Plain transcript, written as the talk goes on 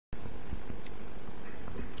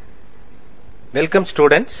Welcome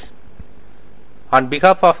students. On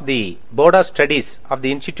behalf of the Board of Studies of the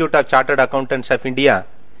Institute of Chartered Accountants of India,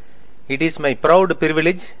 it is my proud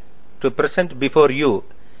privilege to present before you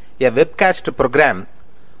a webcast program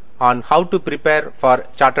on how to prepare for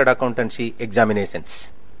Chartered Accountancy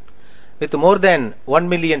examinations. With more than 1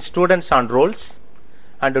 million students on rolls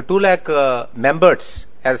and 2 lakh members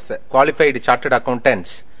as qualified Chartered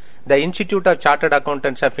Accountants, the Institute of Chartered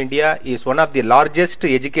Accountants of India is one of the largest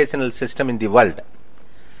educational system in the world.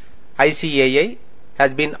 ICAI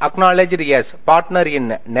has been acknowledged as partner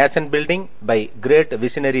in nation building by great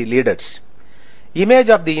visionary leaders.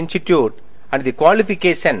 Image of the institute and the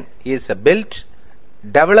qualification is built,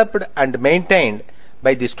 developed and maintained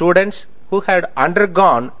by the students who had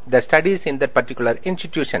undergone the studies in that particular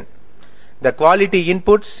institution. The quality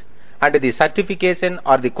inputs and the certification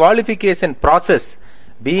or the qualification process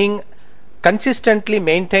being consistently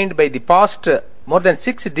maintained by the past more than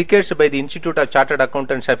 6 decades by the Institute of Chartered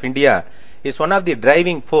Accountants of India is one of the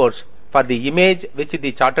driving force for the image which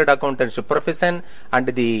the Chartered Accountants profession and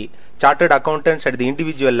the Chartered Accountants at the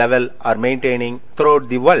individual level are maintaining throughout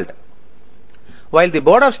the world. While the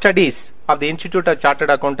Board of Studies of the Institute of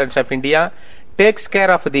Chartered Accountants of India takes care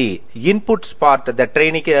of the inputs part, the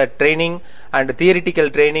training and theoretical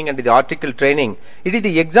training and the article training, it is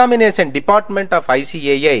the examination department of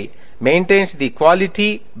ICAI maintains the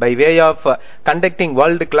quality by way of conducting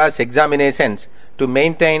world-class examinations to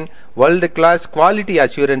maintain world-class quality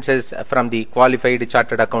assurances from the qualified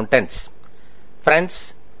chartered accountants.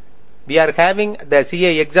 Friends, we are having the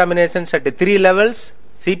CA examinations at 3 levels: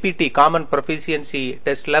 CPT, Common Proficiency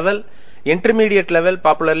Test level; intermediate level,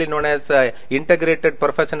 popularly known as integrated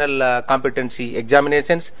professional competency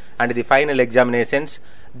examinations; and the final examinations.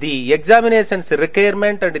 The examinations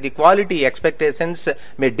requirement and the quality expectations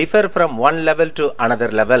may differ from one level to another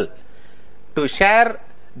level. To share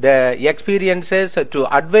the experiences, to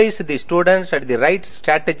advise the students at the right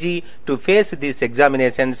strategy to face these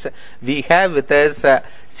examinations, we have with us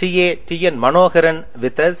CA T.N.Manoharan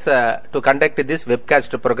with us to conduct this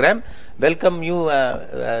webcast program. Welcome you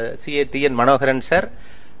CA T.N.Manoharan sir.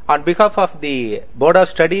 On behalf of the Board of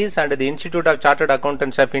Studies and the Institute of Chartered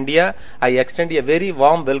Accountants of India, I extend a very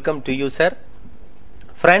warm welcome to you sir.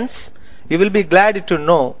 Friends, you will be glad to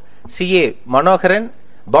know CA Manoharan,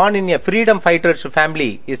 born in a freedom fighters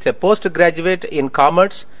family, is a postgraduate in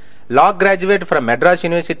commerce, law graduate from Madras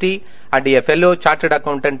University and a fellow chartered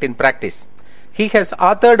accountant in practice. He has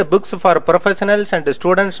authored books for professionals and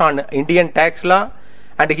students on Indian tax law,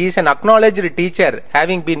 and he is an acknowledged teacher,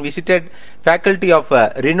 having been visited faculty of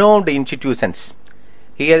renowned institutions.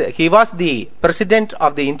 He was the president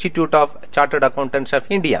of the Institute of Chartered Accountants of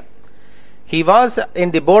India. He was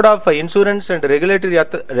in the Board of Insurance Regulatory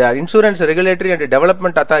and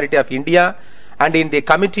Development Authority of India and in the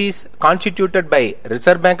committees constituted by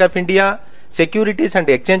Reserve Bank of India, Securities and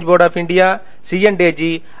Exchange Board of India,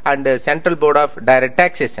 C&AG and Central Board of Direct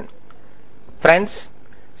Taxation. Friends,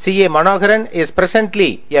 CA Manoharan is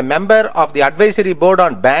presently a member of the Advisory Board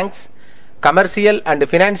on Banks, Commercial and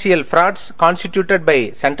Financial Frauds constituted by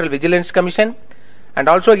Central Vigilance Commission, and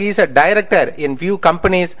also he is a director in few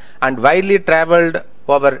companies and widely travelled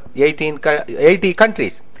over 80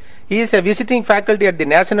 countries. He is a visiting faculty at the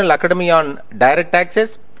National Academy on Direct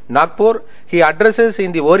Taxes, Nagpur. He addresses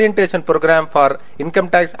in the orientation program for Income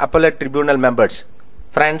Tax Appellate Tribunal members.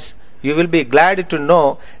 Friends, you will be glad to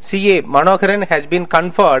know CA Manoharan has been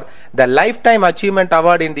conferred the Lifetime Achievement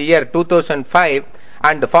Award in the year 2005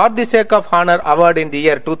 and For the Sake of Honor Award in the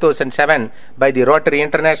year 2007 by the Rotary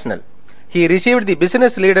International. He received the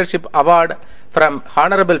Business Leadership Award from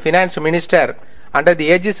Honorable Finance Minister under the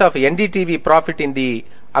aegis of NDTV Profit in the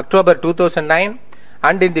October 2009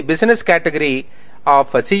 and in the business category of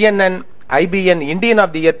CNN IBN Indian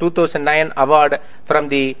of the Year 2009 award from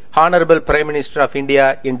the Honorable Prime Minister of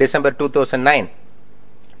India in December 2009.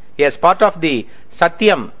 As part of the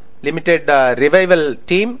Satyam Limited revival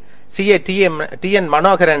team, CA T.N.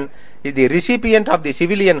 Manoharan is the recipient of the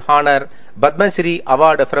Civilian Honor Padma Shri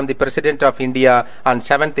Award from the President of India on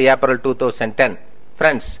 7th April 2010.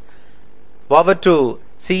 Friends, over to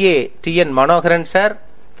CA T.N. Manoharan sir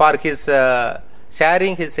for his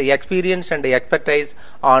sharing his experience and expertise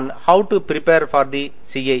on how to prepare for the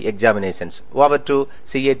CA examinations. Over to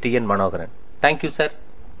CA T.N. Manoharan. Thank you sir.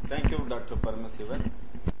 Thank you Dr. Paramasivan.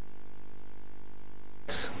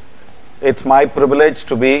 It's my privilege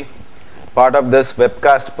to be part of this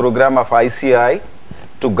webcast program of ICAI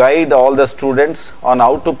to guide all the students on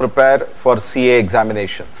how to prepare for CA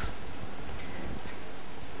examinations.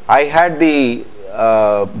 I had the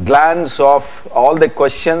glance of all the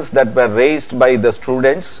questions that were raised by the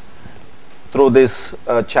students through this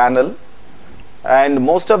channel, and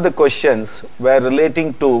most of the questions were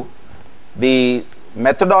relating to the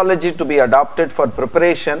methodology to be adopted for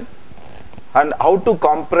preparation and how to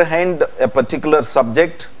comprehend a particular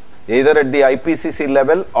subject either at the IPCC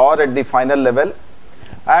level or at the final level,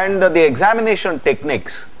 and the examination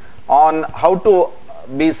techniques on how to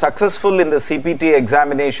be successful in the CPT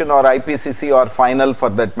examination or IPCC or final for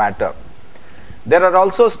that matter. There are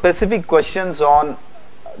also specific questions on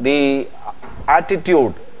the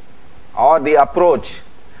attitude or the approach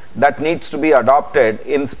that needs to be adopted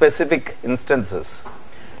in specific instances.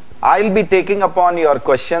 I'll be taking upon your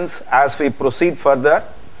questions as we proceed further,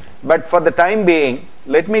 but for the time being,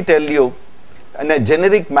 let me tell you in a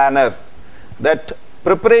generic manner that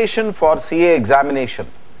preparation for CA examination,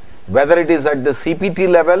 whether it is at the CPT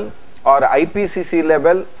level or IPCC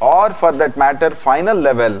level or for that matter final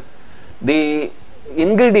level, the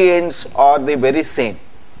ingredients are the very same.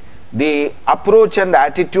 The approach and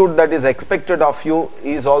attitude that is expected of you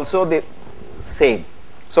is also the same.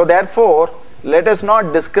 So therefore, let us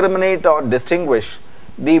not discriminate or distinguish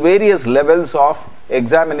the various levels of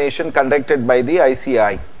examination conducted by the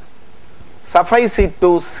ICAI. Suffice it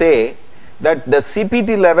to say that the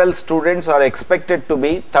CPT level students are expected to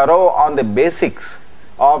be thorough on the basics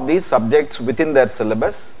of the subjects within their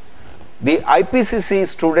syllabus. The IPCC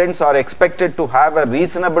students are expected to have a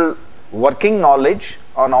reasonable working knowledge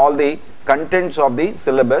on all the contents of the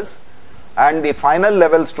syllabus, and the final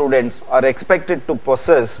level students are expected to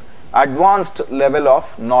possess advanced level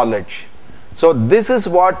of knowledge. So this is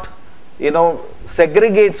what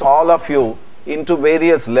segregates all of you into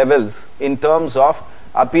various levels in terms of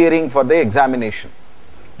appearing for the examination.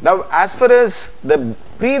 Now, as far as the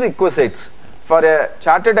prerequisites for a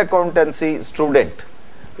chartered accountancy student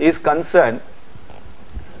is concerned,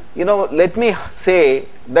 let me say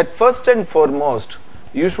that first and foremost,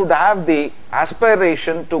 you should have the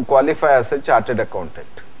aspiration to qualify as a chartered accountant.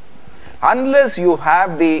 Unless you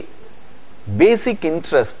have the basic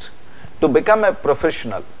interest to become a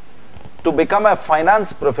professional, to become a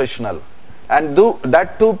finance professional, and do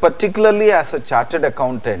that too particularly as a chartered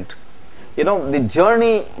accountant, the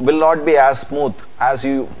journey will not be as smooth as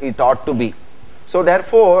it ought to be. So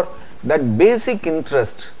therefore, that basic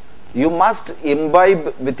interest you must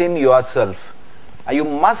imbibe within yourself. You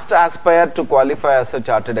must aspire to qualify as a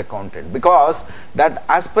chartered accountant, because that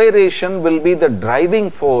aspiration will be the driving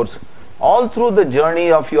force all through the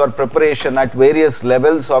journey of your preparation at various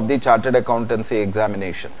levels of the chartered accountancy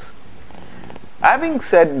examinations. Having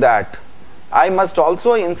said that, I must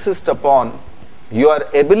also insist upon your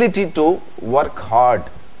ability to work hard,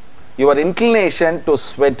 your inclination to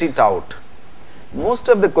sweat it out. Most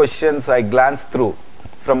of the questions I glanced through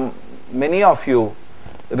from many of you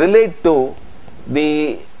relate to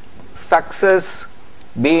the success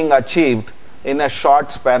being achieved in a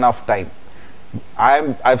short span of time.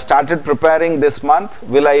 I've started preparing this month.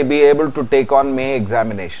 Will I be able to take on May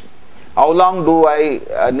examination? How long do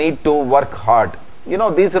I need to work hard?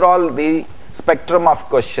 These are all the spectrum of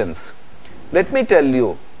questions. Let me tell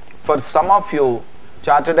you, for some of you,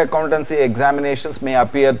 chartered accountancy examinations may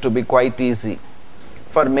appear to be quite easy.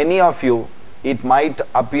 For many of you, it might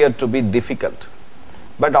appear to be difficult.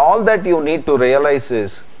 But all that you need to realize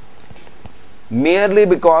is, merely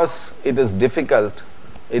because it is difficult,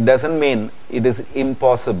 it doesn't mean it is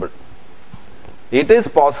impossible. It is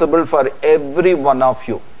possible for every one of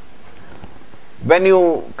you. When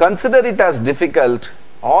you consider it as difficult,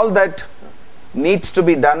 all that needs to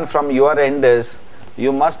be done from your end is,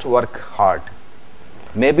 you must work hard.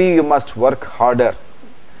 Maybe you must work harder.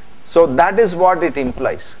 So that is what it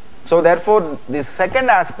implies. So therefore, the second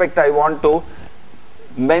aspect I want to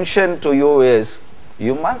mention to you is,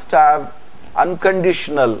 you must have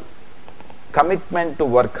unconditional commitment to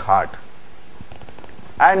work hard.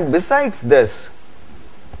 And besides this,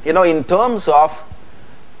 in terms of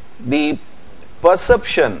the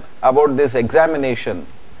perception about this examination,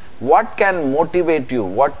 what can motivate you,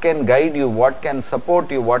 what can guide you, what can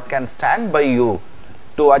support you, what can stand by you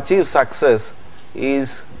to achieve success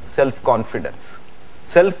is self-confidence.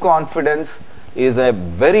 Self-confidence is a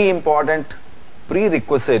very important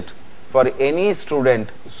prerequisite for any student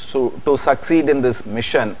to succeed in this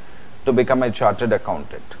mission to become a chartered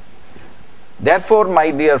accountant. Therefore,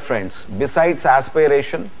 my dear friends, besides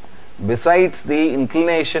aspiration, besides the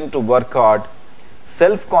inclination to work hard,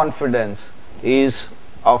 self-confidence is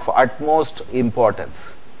of utmost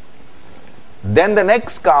importance. Then the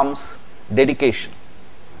next comes dedication.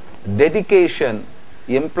 Dedication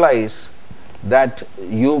implies that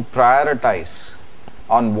you prioritize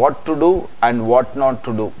on what to do and what not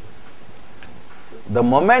to do. The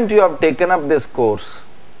moment you have taken up this course,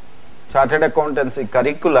 chartered accountancy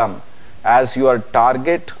curriculum, as your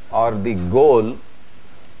target or the goal,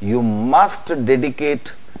 you must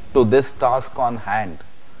dedicate to this task on hand.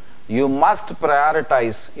 You must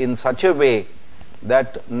prioritize in such a way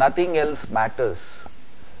that nothing else matters.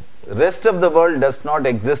 Rest of the world does not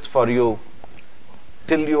exist for you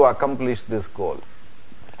till you accomplish this goal.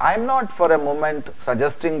 I am not for a moment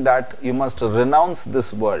suggesting that you must renounce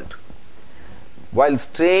this world. While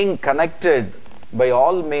staying connected by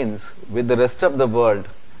all means with the rest of the world,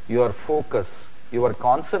 your focus, your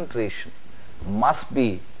concentration must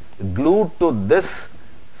be glued to this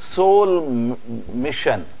sole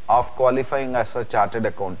mission of qualifying as a chartered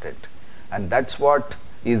accountant. And that's what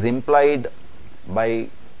is implied by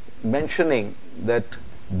mentioning that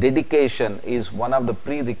dedication is one of the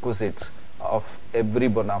prerequisites of every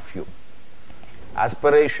one of you.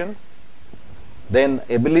 Aspiration, then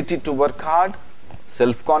ability to work hard,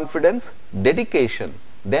 self-confidence, dedication,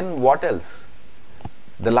 then what else?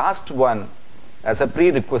 The last one, as a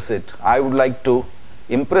prerequisite, I would like to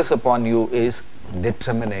impress upon you is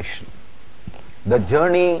determination. The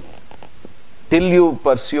journey till you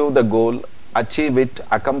pursue the goal, achieve it,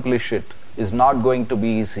 accomplish it, is not going to be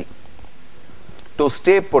easy. To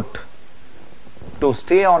stay put, to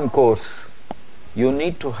stay on course, you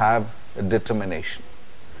need to have determination.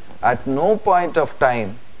 At no point of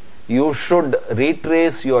time you should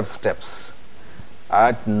retrace your steps.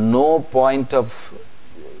 At no point of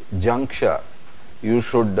juncture you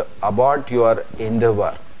should abort your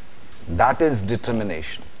endeavor. That is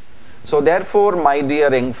determination. So therefore, my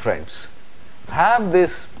dear young friends, have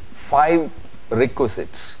these 5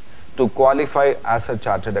 requisites to qualify as a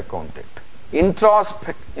chartered accountant.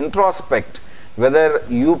 Introspect whether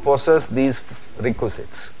you possess these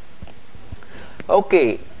requisites.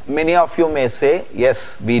 Okay, many of you may say,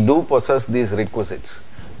 yes, we do possess these requisites.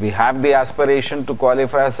 We have the aspiration to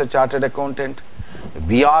qualify as a chartered accountant.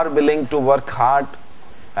 We are willing to work hard,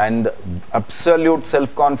 and absolute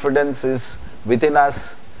self-confidence is within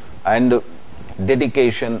us, and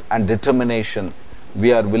dedication and determination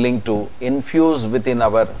we are willing to infuse within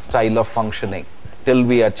our style of functioning till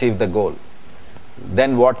we achieve the goal.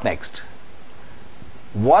 Then what next?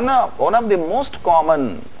 One of the most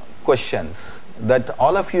common questions that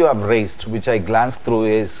all of you have raised, which I glanced through,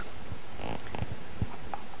 is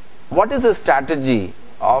what is the strategy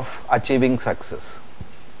of achieving success?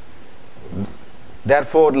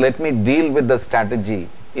 Therefore, let me deal with the strategy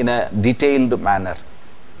in a detailed manner.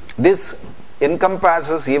 This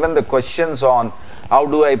encompasses even the questions on how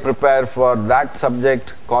do I prepare for that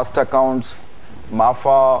subject, cost accounts,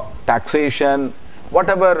 MAFA, taxation,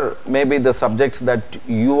 whatever may be the subjects that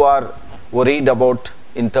you are worried about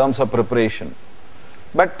in terms of preparation.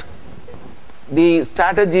 But the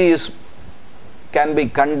strategy can be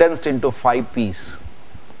condensed into 5 P's.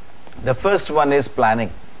 The first one is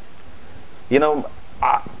planning.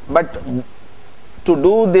 But to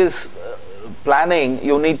do this planning,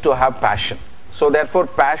 you need to have passion. So therefore,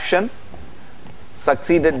 passion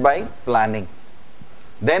succeeded by planning.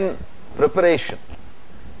 Then preparation,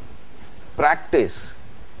 practice,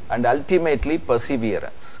 and ultimately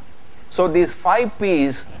perseverance. So these 5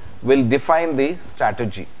 P's will define the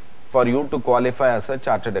strategy for you to qualify as a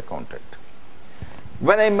chartered accountant.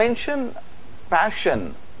 When I mention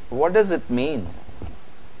passion, what does it mean?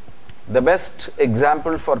 The best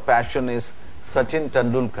example for passion is Sachin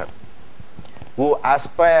Tendulkar, who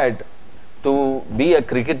aspired to be a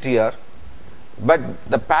cricketer, but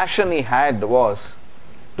the passion he had was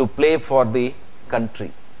to play for the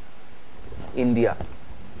country, India.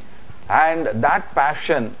 And that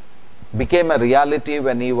passion became a reality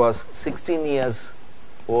when he was 16 years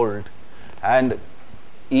old, and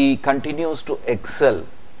he continues to excel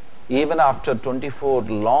even after 24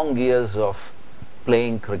 long years of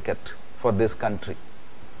playing cricket for this country.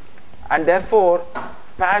 And therefore,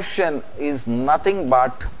 passion is nothing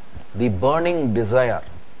but the burning desire,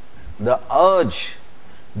 the urge,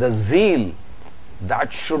 the zeal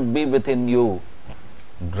that should be within you,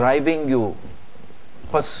 driving you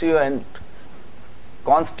pursuant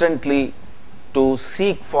constantly to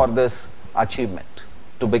seek for this achievement,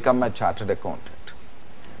 to become a chartered accountant.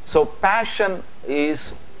 So passion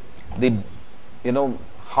is the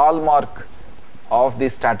hallmark of the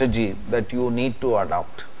strategy that you need to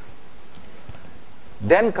adopt.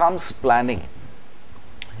 Then comes planning.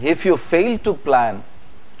 If you fail to plan,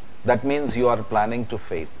 that means you are planning to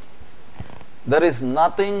fail. There is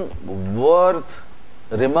nothing worth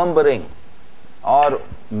remembering or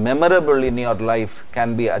memorable in your life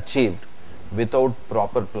can be achieved without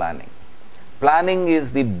proper planning. Planning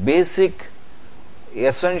is the basic,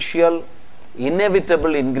 essential,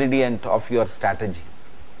 inevitable ingredient of your strategy.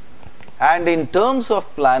 And in terms of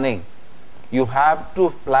planning, you have to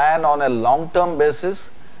plan on a long-term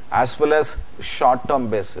basis as well as short-term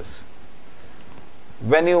basis.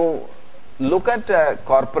 When you look at a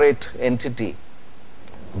corporate entity,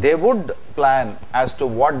 they would plan as to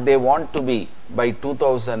what they want to be by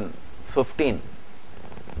 2015.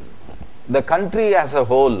 The country as a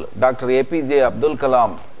whole, Dr. APJ Abdul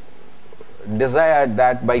Kalam desired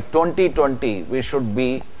that by 2020 we should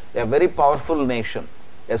be a very powerful nation,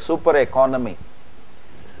 a super economy.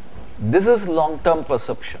 This is long-term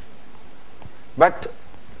perception. But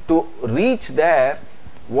to reach there,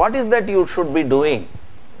 what is that you should be doing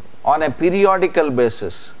on a periodical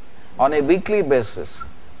basis, on a weekly basis,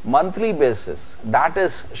 monthly basis? That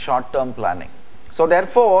is short-term planning. So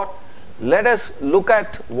therefore, let us look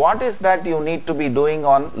at what is that you need to be doing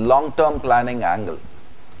on long-term planning angle.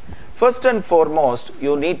 First and foremost,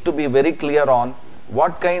 you need to be very clear on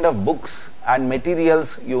what kind of books and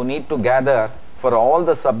materials you need to gather for all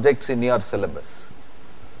the subjects in your syllabus.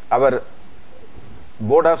 Our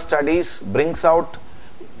Board of Studies brings out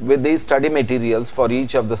with these study materials for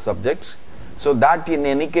each of the subjects, so that in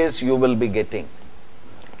any case you will be getting.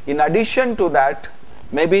 In addition to that,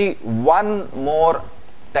 maybe one more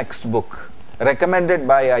textbook recommended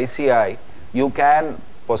by ICAI you can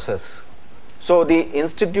possess. So the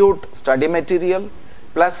institute study material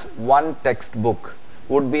plus one textbook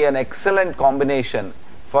would be an excellent combination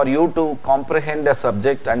for you to comprehend a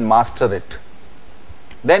subject and master it.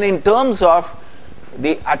 Then in terms of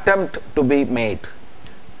the attempt to be made,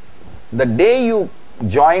 the day you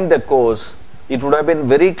joined the course, it would have been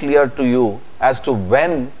very clear to you as to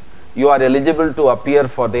when you are eligible to appear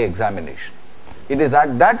for the examination. It is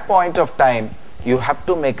at that point of time you have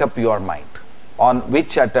to make up your mind on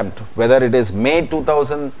which attempt, whether it is May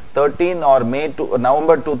 2013 or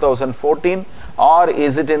November 2014, or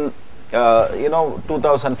is it in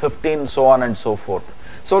 2015, so on and so forth.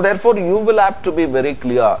 So therefore you will have to be very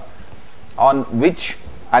clear on which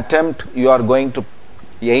attempt you are going to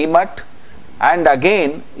aim at, and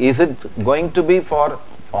again, is it going to be for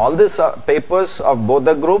all these papers of both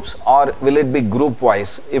the groups, or will it be group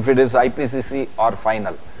wise if it is IPCC or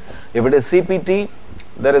final? If it is CPT,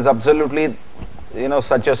 there is absolutely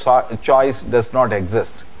such a choice does not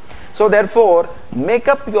exist. So therefore, make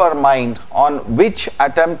up your mind on which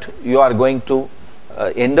attempt you are going to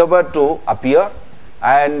endeavor to appear,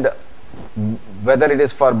 and whether it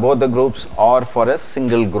is for both the groups or for a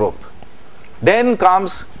single group. Then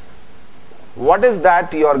comes, what is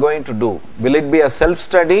that you are going to do? Will it be a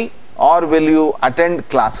self-study or will you attend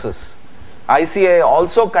classes? ICAI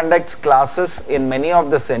also conducts classes in many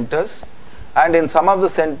of the centers, and in some of the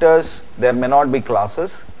centers there may not be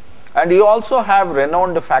classes. And you also have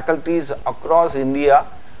renowned faculties across India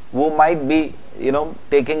who might be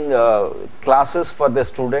taking classes for the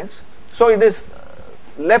students. So it is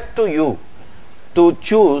left to you to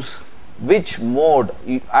choose which mode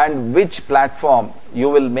and which platform you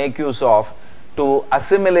will make use of to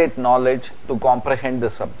assimilate knowledge, to comprehend the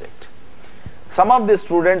subject. Some of the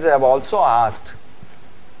students have also asked,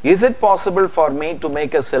 is it possible for me to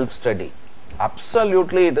make a self-study?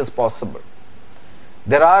 Absolutely it is possible.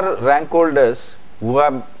 There are rank holders who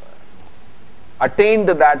have attained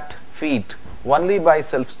that feat only by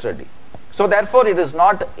self-study. So therefore it is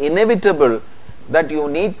not inevitable that you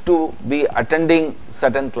need to be attending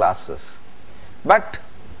certain classes. But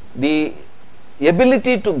the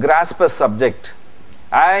ability to grasp a subject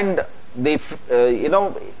and the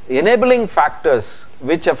enabling factors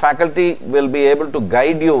which a faculty will be able to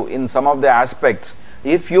guide you in some of the aspects,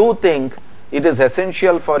 if you think it is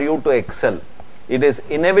essential for you to excel, it is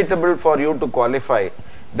inevitable for you to qualify,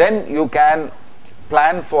 then you can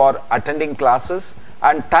plan for attending classes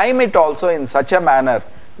and time it also in such a manner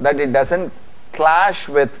that it doesn't clash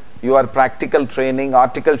with your practical training,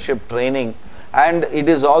 articleship training, and it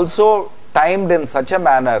is also timed in such a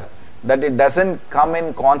manner that it doesn't come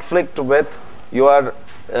in conflict with your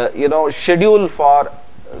schedule for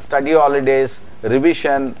study holidays,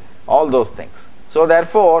 revision, all those things. So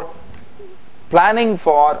therefore, planning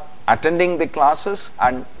for attending the classes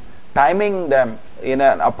and timing them in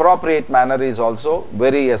an appropriate manner is also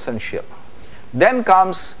very essential. Then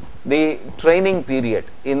comes the training period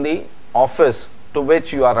in the office to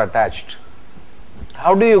which you are attached.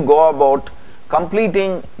 How do you go about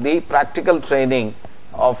completing the practical training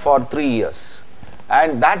for 3 years?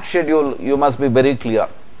 And that schedule you must be very clear.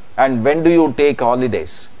 And when do you take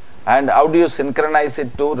holidays? And how do you synchronize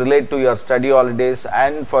it to relate to your study holidays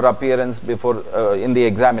and for appearance before in the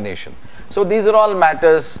examination? So these are all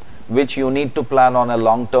matters which you need to plan on a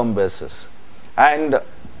long-term basis. And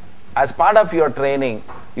as part of your training,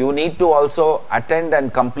 you need to also attend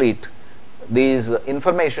and complete these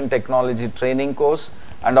information technology training course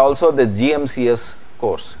and also the GMCS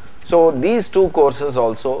course. So these two courses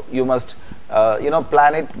also you must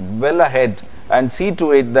plan it well ahead and see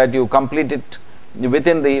to it that you complete it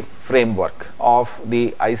within the framework of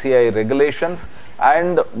the ICAI regulations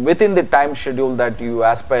and within the time schedule that you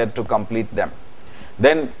aspire to complete them.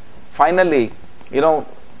 Then finally,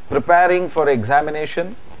 preparing for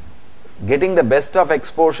examination, getting the best of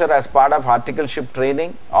exposure as part of articleship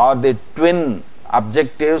training are the twin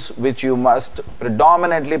objectives which you must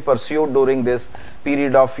predominantly pursue during this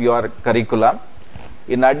period of your curriculum.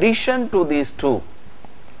 In addition to these two,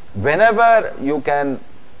 whenever you can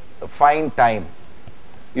find time,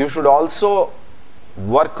 you should also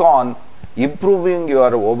work on improving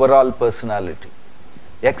your overall personality,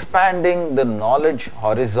 expanding the knowledge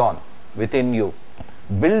horizon within you,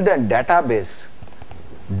 build a database,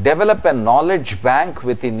 develop a knowledge bank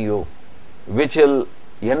within you, which will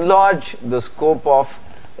enlarge the scope of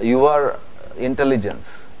your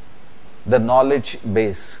intelligence, the knowledge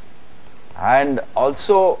base, and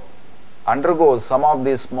also undergo some of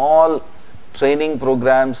the small training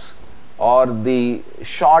programs or the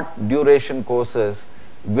short duration courses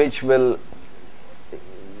which will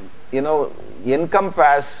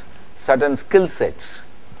encompass certain skill sets,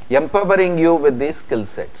 empowering you with these skill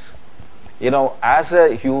sets. As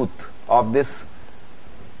a youth of this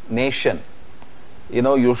nation,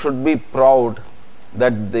 you should be proud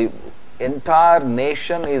that the entire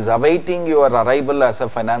nation is awaiting your arrival as a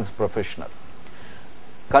finance professional.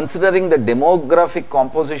 Considering the demographic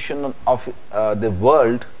composition of the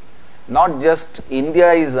world, not just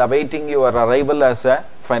India is awaiting your arrival as a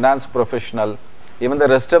finance professional, even the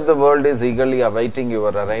rest of the world is eagerly awaiting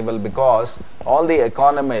your arrival, because all the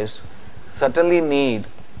economies certainly need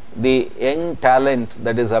the young talent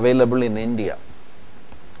that is available in India.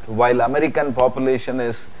 While American population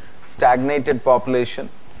is stagnated population,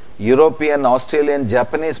 European, Australian,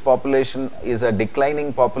 Japanese population is a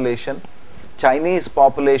declining population, Chinese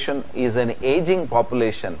population is an aging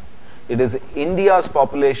population. It is India's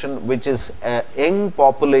population which is a young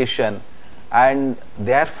population, and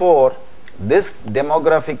therefore this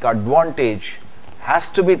demographic advantage has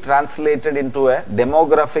to be translated into a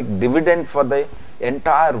demographic dividend for the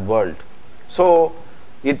entire world. So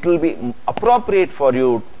it will be appropriate for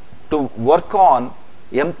you to work on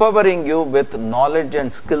empowering you with knowledge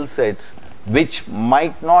and skill sets which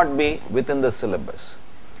might not be within the syllabus.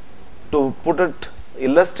 To put it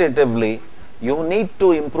illustratively, you need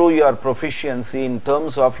to improve your proficiency in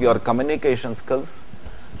terms of your communication skills,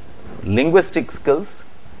 linguistic skills,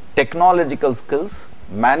 technological skills,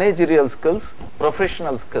 managerial skills,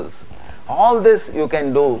 professional skills. All this you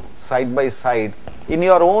can do side by side in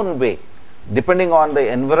your own way, depending on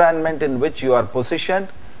the environment in which you are positioned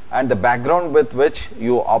and the background with which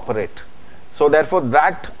you operate. So therefore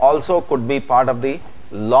that also could be part of the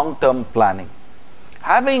long-term planning.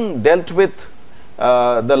 Having dealt with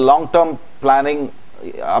the long-term planning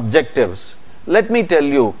objectives, let me tell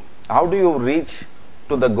you, how do you reach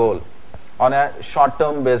to the goal on a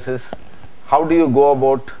short-term basis? How do you go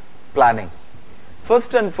about planning?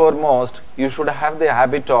 First and foremost, you should have the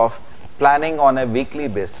habit of planning on a weekly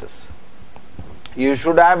basis. You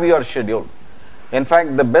should have your schedule. In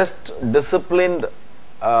fact, the best disciplined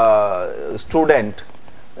student,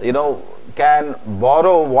 can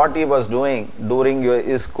borrow what he was doing during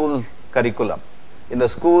his school curriculum. In the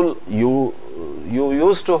school, you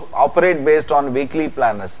used to operate based on weekly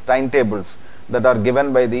planners, timetables that are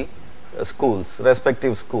given by the schools,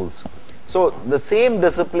 respective schools. So the same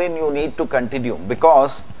discipline you need to continue,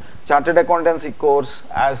 because Chartered Accountancy course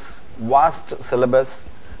has vast syllabus,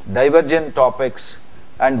 divergent topics,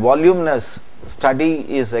 and voluminous study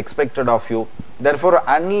is expected of you. Therefore,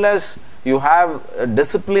 unless you have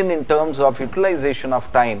discipline in terms of utilization of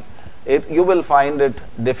time, you will find it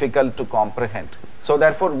difficult to comprehend. So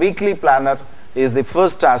therefore, weekly planner is the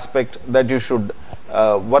first aspect that you should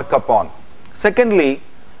work upon. Secondly,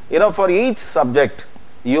 for each subject,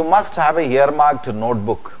 you must have a earmarked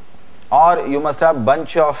notebook, or you must have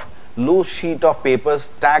bunch of loose sheet of papers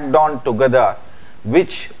tagged on together,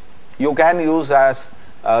 which you can use as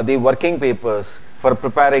the working papers for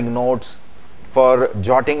preparing notes, for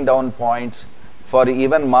jotting down points, for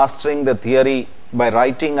even mastering the theory by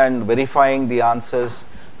writing and verifying the answers,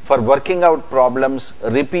 for working out problems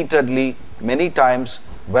repeatedly, many times,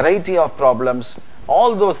 variety of problems.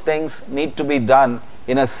 All those things need to be done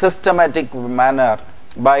in a systematic manner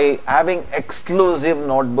by having exclusive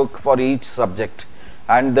notebook for each subject.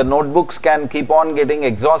 And the notebooks can keep on getting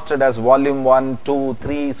exhausted as volume 1, 2,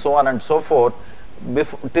 3, so on and so forth,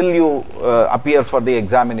 till you appear for the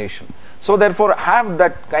examination. So therefore, have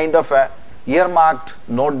that kind of a earmarked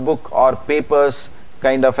notebook or papers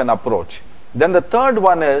kind of an approach. Then the third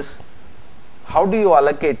one is, how do you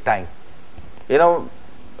allocate time? You know,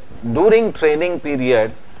 during training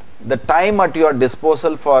period, the time at your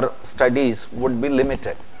disposal for studies would be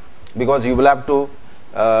limited, because you will have to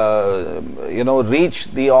reach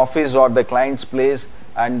the office or the client's place,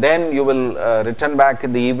 and then you will return back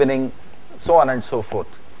in the evening, so on and so forth.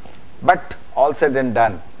 But all said and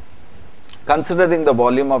done, considering the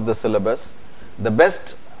volume of the syllabus, the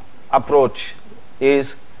best approach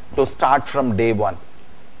is to start from day one.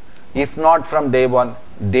 If not from day one,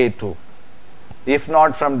 day two. If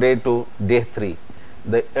not from day two, day three.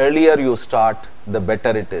 The earlier you start, the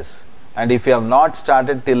better it is. And if you have not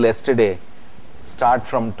started till yesterday, start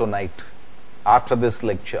from tonight, after this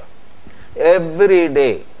lecture. Every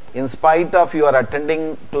day, in spite of your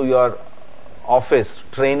attending to your office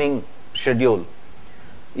training schedule,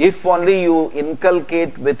 if only you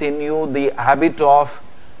inculcate within you the habit of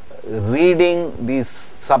reading these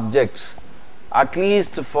subjects at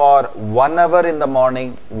least for 1 hour in the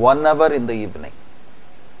morning, 1 hour in the evening.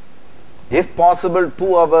 If possible,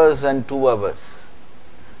 2 hours and 2 hours.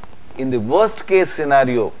 In the worst case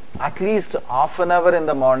scenario, at least half an hour in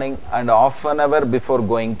the morning and half an hour before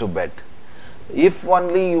going to bed. If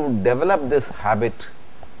only you develop this habit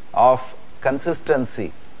of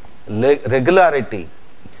consistency, regularity,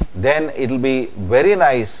 then it will be very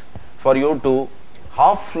nice for you to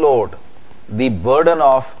offload the burden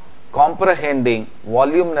of comprehending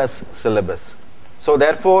voluminous syllabus. So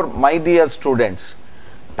therefore, my dear students,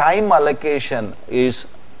 time allocation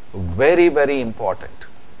is very, very important.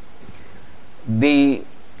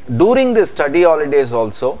 During the study holidays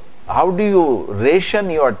also, how do you ration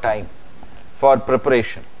your time for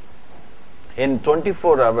preparation? In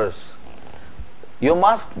 24 hours, you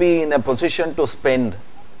must be in a position to spend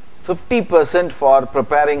 50% for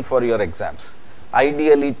preparing for your exams,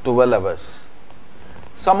 ideally 12 hours.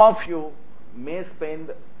 Some of you may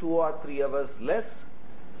spend 2 or 3 hours less.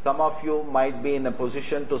 Some of you might be in a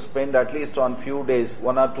position to spend at least on few days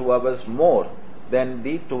 1 or 2 hours more than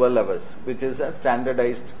the 12 hours, which is a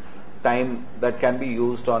standardized time that can be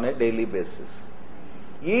used on a daily basis.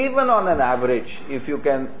 Even on an average, if you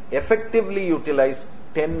can effectively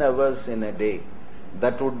utilize 10 hours in a day,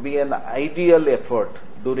 that would be an ideal effort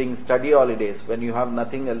during study holidays when you have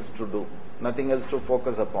nothing else to do, nothing else to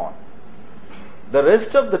focus upon. The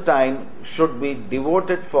rest of the time should be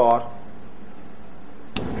devoted for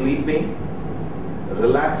sleeping,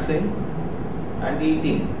 relaxing and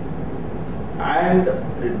eating, and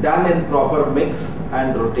done in proper mix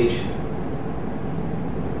and rotation.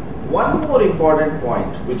 One more important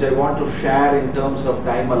point which I want to share in terms of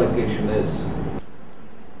time allocation is,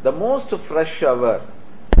 the most fresh hour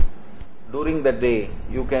during the day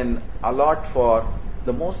you can allot for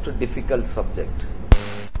the most difficult subject.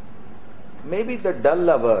 Maybe the dull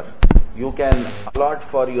hour you can allot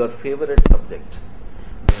for your favorite subject.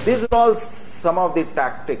 These are all some of the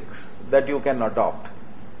tactics that you can adopt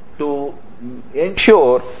to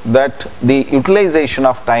ensure that the utilization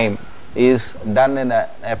of time is done in an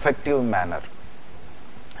effective manner.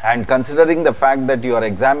 And considering the fact that your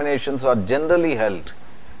examinations are generally held,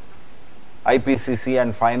 IPCC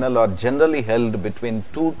and final are generally held between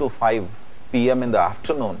 2 to 5 p.m. in the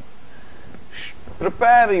afternoon,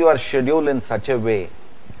 prepare your schedule in such a way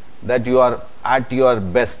that you are at your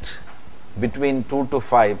best between 2 to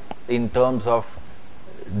 5 in terms of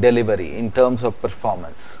delivery, in terms of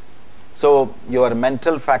performance. So your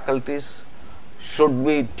mental faculties should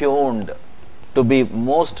be tuned to be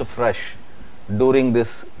most fresh during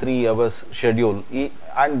this 3 hours schedule,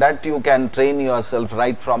 and that you can train yourself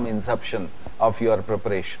right from inception of your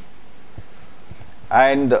preparation.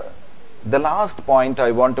 And the last point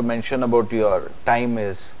I want to mention about your time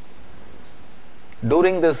is,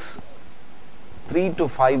 during this 3 to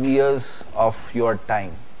 5 years of your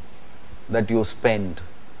time that you spend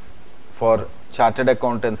for chartered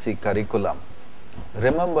accountancy curriculum,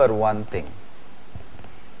 remember one thing: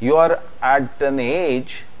 you are at an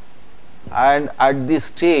age and at this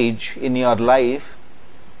stage in your life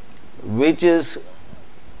which is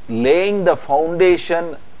laying the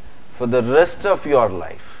foundation for the rest of your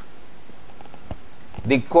life.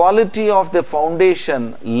 The quality of the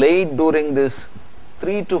foundation laid during this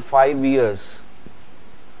 3 to 5 years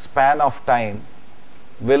span of time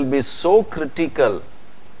will be so critical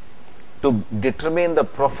to determine the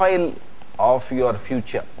profile of your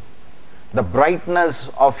future, the brightness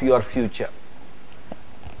of your future,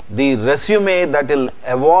 the resume that will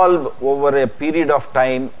evolve over a period of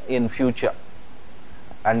time in future.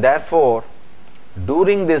 And therefore,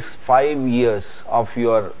 during this 5 years of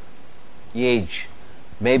your age,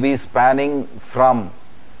 maybe spanning from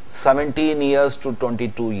 17 years to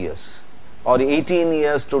 22 years or 18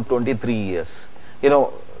 years to 23 years,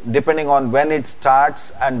 depending on when it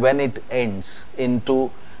starts and when it ends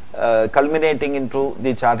into culminating into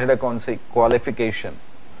the chartered accountancy qualification.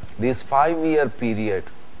 This 5-year period,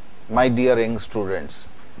 my dear young students,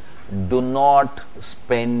 do not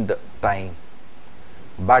spend time,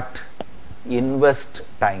 but invest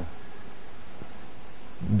time.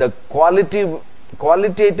 The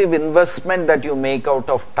qualitative investment that you make out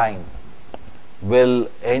of time will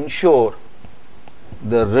ensure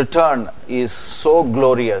the return is so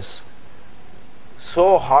glorious,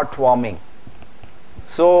 so heartwarming,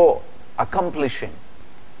 so accomplishing,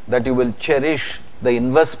 that you will cherish the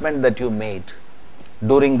investment that you made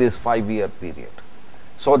during this 5-year period.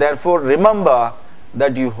 So therefore, remember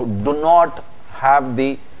that you do not have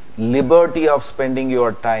the liberty of spending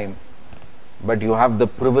your time, but you have the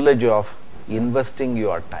privilege of investing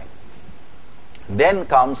your time. Then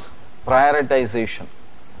comes prioritization.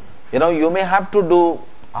 You may have to do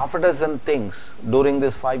half a dozen things during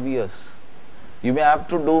these 5 years. You may have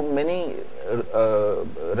to do many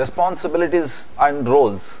responsibilities and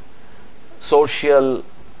roles, social,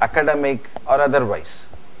 academic or otherwise.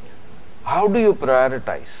 How do you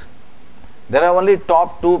prioritize? There are only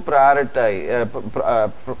top 2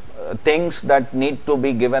 things that need to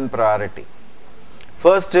be given priority.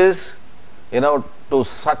 First is, to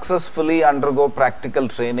successfully undergo practical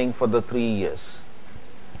training for the 3 years.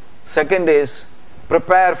 Second is,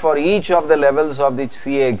 prepare for each of the levels of the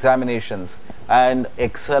CA examinations and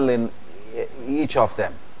excel in each of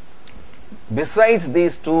them. Besides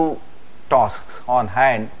these 2 tasks on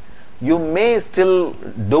hand, you may still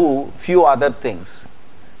do few other things.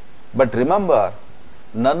 But remember,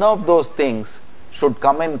 none of those things should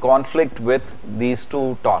come in conflict with these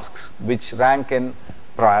 2 tasks which rank in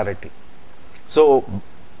priority. So,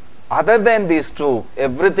 other than these 2,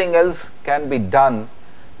 everything else can be done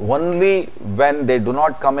only when they do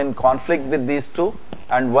not come in conflict with these 2,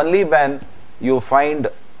 and only when you find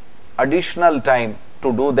additional time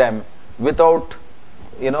to do them without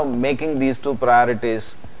making these 2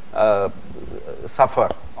 priorities suffer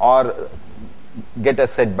or get a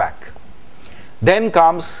setback. Then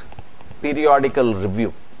comes periodical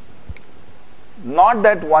review. Not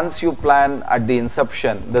that once you plan at the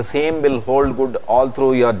inception, the same will hold good all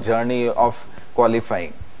through your journey of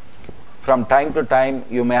qualifying. From time to time,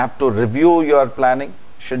 you may have to review your planning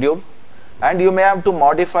schedule, and you may have to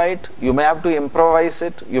modify it, you may have to improvise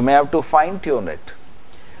it, you may have to fine tune it.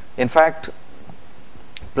 In fact,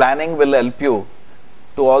 planning will help you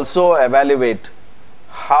to also evaluate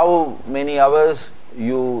how many hours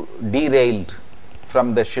you derailed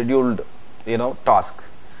from the scheduled task,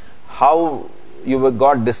 how you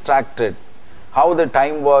got distracted, how the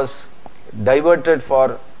time was diverted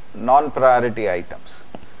for non-priority items.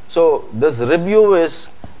 So this review is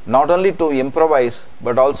not only to improvise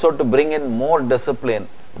but also to bring in more discipline,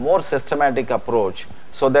 more systematic approach,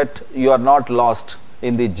 so that you are not lost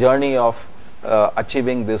in the journey of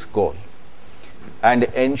achieving this goal. And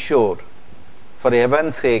ensure, for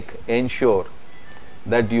heaven's sake, ensure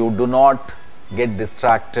that you do not get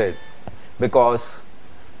distracted, because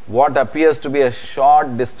what appears to be a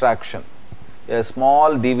short distraction, a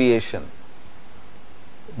small deviation,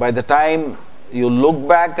 by the time you look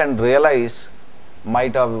back and realize,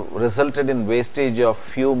 might have resulted in wastage of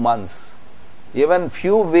few months, even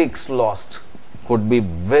few weeks lost, could be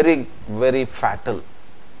very, very fatal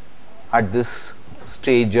at this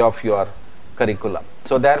stage of your curriculum.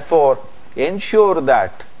 So therefore, ensure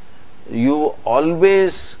that you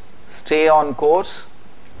always stay on course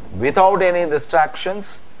without any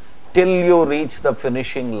distractions till you reach the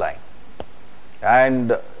finishing line.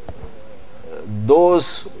 And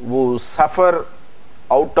those who suffer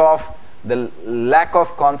out of the lack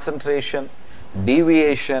of concentration,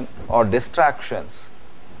 deviation or distractions,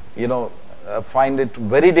 find it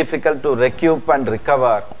very difficult to recoup and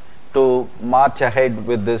recover to march ahead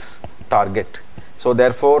with this target. So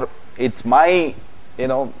therefore, it's my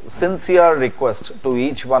sincere request to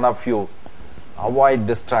each one of you, avoid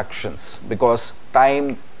distractions, because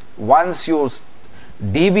time, once you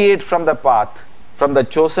deviate from the path, from the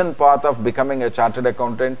chosen path of becoming a chartered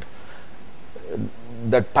accountant,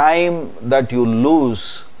 the time that you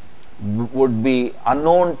lose would be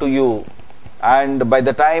unknown to you, and by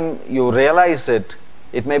the time you realize it,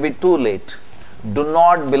 it may be too late. Do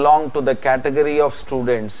not belong to the category of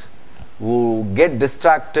students who get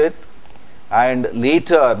distracted and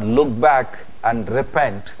later look back and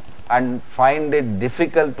repent and find it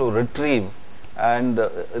difficult to retrieve and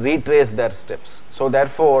retrace their steps. So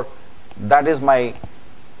therefore, that is my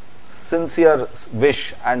sincere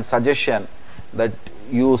wish and suggestion that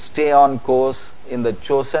you stay on course in the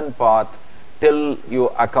chosen path till you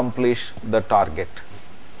accomplish the target.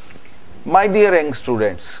 My dear young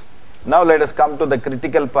students, now let us come to the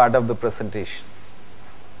critical part of the presentation.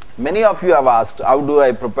 Many of you have asked, how do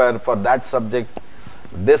I prepare for that subject,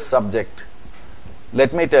 this subject?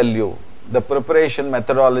 Let me tell you, the preparation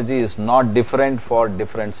methodology is not different for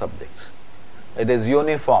different subjects. It is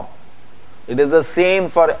uniform. It is the same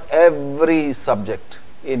for every subject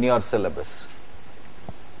in your syllabus.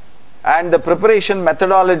 And the preparation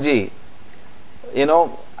methodology,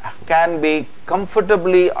 can be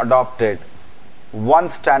comfortably adopted,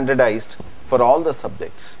 once standardized for all the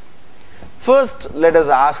subjects. First, let us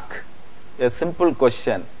ask a simple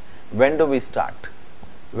question. When do we start?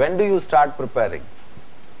 When do you start preparing?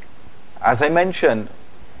 As I mentioned,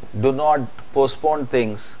 do not postpone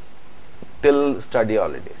things till study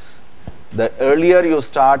holidays. The earlier you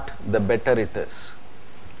start, the better it is.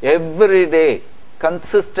 Every day,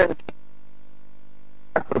 consistently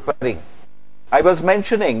preparing. I was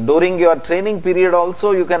mentioning, during your training period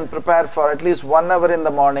also, you can prepare for at least 1 hour in the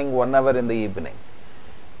morning, 1 hour in the evening.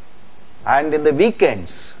 And in the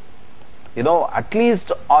weekends, at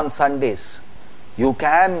least on Sundays, you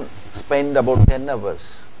can spend about 10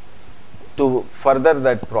 hours to further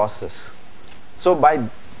that process. So by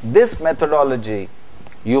this methodology,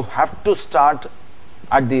 you have to start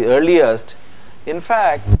at the earliest. In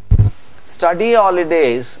fact, study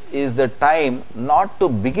holidays is the time not to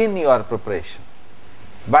begin your preparation,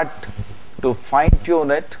 but to fine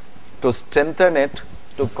tune it, to strengthen it,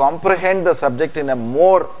 to comprehend the subject in a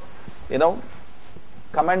more,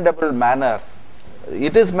 commendable manner.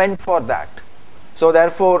 It is meant for that. So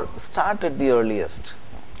therefore, start at the earliest.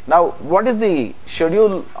 Now, what is the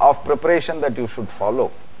schedule of preparation that you should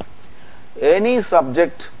follow? Any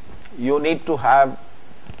subject, you need to have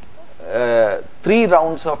 3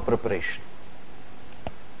 rounds of preparation.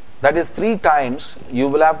 That is 3 times you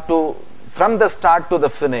will have to, from the start to the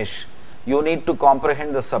finish, you need to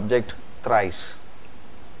comprehend the subject thrice.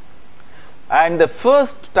 And the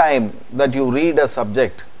first time that you read a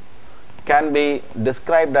subject can be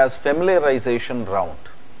described as familiarization round.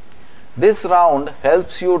 This round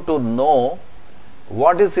helps you to know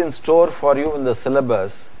what is in store for you in the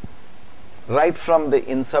syllabus right from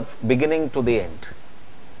the beginning to the end.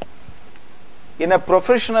 In a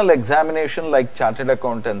professional examination like chartered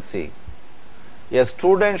accountancy, a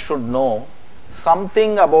student should know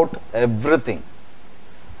something about everything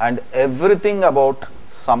and everything about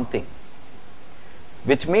something,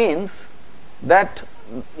 which means that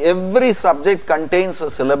every subject contains a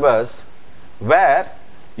syllabus where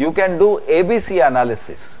you can do ABC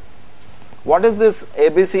analysis. What is this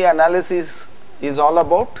ABC analysis is all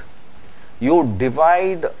about? You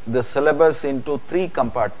divide the syllabus into 3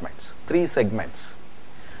 compartments, 3 segments.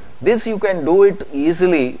 This you can do it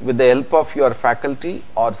easily with the help of your faculty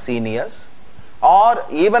or seniors, or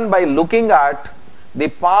even by looking at the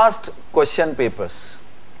past question papers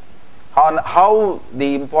on how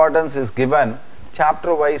the importance is given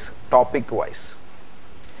chapter wise, topic wise.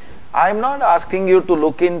 I am not asking you to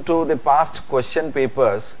look into the past question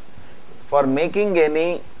papers for making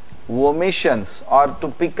any omissions or to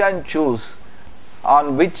pick and choose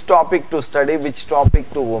on which topic to study, which topic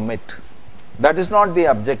to omit. That is not the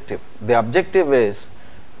objective. The objective is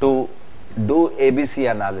to do ABC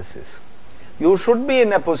analysis. You should be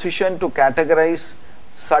in a position to categorize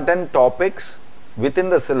certain topics within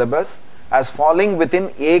the syllabus as falling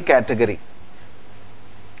within A category,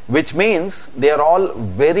 which means they are all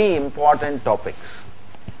very important topics.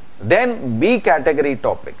 Then B category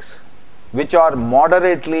topics, which are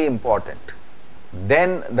moderately important.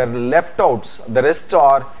 Then the left outs, the rest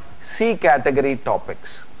are C category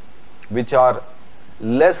topics, which are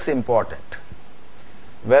less important.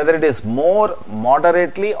 Whether it is more,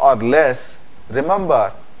 moderately or less,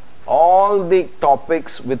 remember all the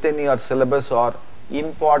topics within your syllabus are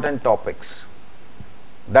important topics.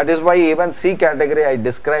 That is why even C category I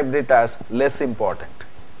described it as less important,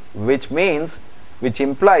 which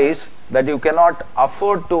implies that you cannot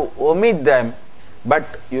afford to omit them, but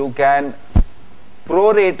you can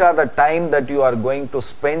prorata the time that you are going to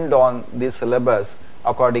spend on the syllabus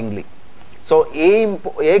accordingly. So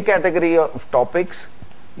A category of topics,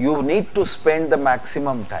 you need to spend the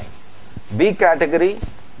maximum time. B category,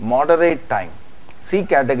 moderate time. C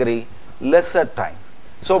category, lesser time.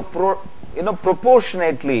 So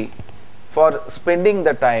proportionately for spending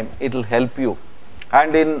the time, it will help you.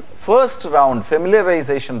 And in first round,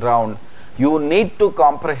 familiarization round, you need to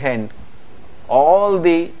comprehend all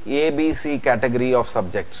the ABC category of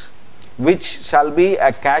subjects, which shall be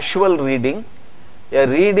a casual reading a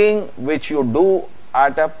reading which you do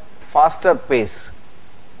at a faster pace.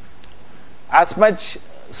 As much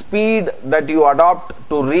speed that you adopt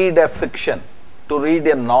to read a fiction, to read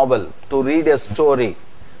a novel, to read a story,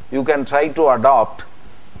 you can try to adopt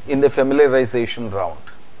in the familiarization round.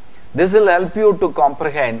 This will help you to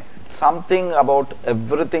comprehend something about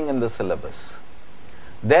everything in the syllabus.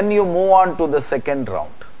 Then you move on to the second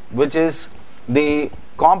round, which is the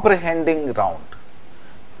comprehending round.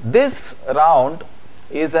 This round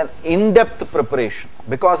is an in-depth preparation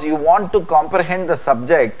because you want to comprehend the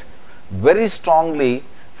subject very strongly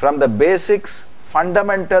from the basics,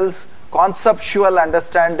 fundamentals, conceptual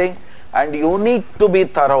understanding, and you need to be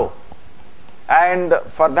thorough. And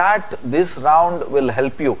for that, this round will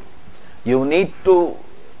help you. You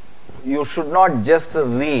should not just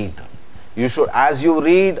read. You should, as you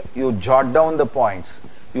read, you jot down the points,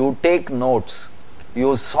 you take notes,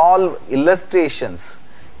 you solve illustrations,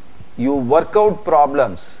 you work out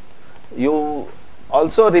problems, you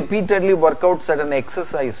also repeatedly work out certain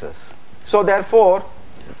exercises. So therefore,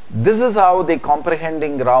 this is how the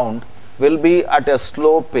comprehending round will be at a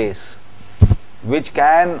slow pace, which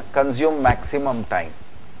can consume maximum time.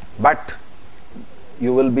 But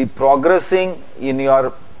you will be progressing in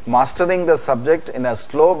your mastering the subject in a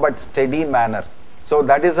slow but steady manner. So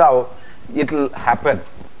that is how it will happen.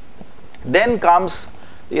 Then comes,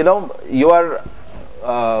 your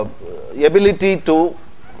ability to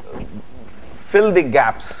fill the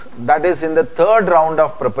gaps. That is in the third round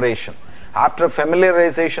of preparation. After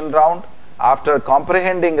familiarization round, after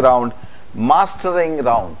comprehending round, mastering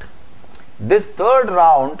round. This third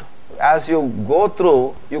round, as you go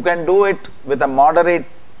through, you can do it with a moderate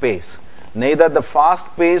pace. Neither the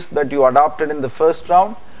fast pace that you adopted in the first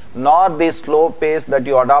round, nor the slow pace that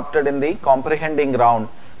you adopted in the comprehending round,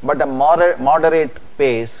 but a moderate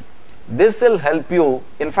pace. This will help you.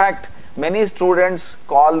 In fact, many students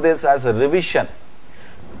call this as a revision.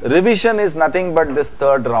 Revision is nothing but this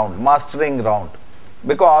third round, mastering round,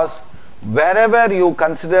 because wherever you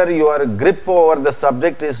consider your grip over the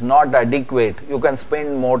subject is not adequate, you can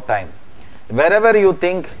spend more time. Wherever you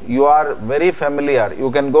think you are very familiar, you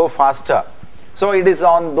can go faster. So it is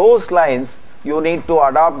on those lines you need to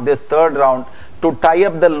adopt this third round to tie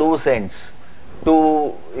up the loose ends,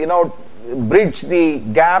 to bridge the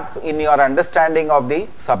gap in your understanding of the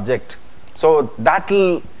subject. So that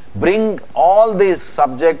will bring all these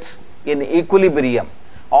subjects in equilibrium,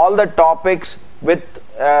 all the topics with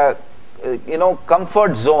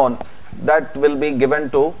comfort zone that will be given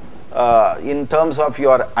to in terms of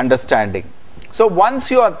your understanding. So once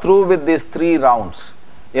you are through with these three rounds,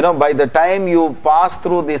 by the time you pass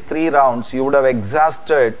through these three rounds, you would have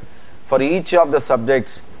exhausted for each of the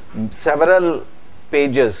subjects several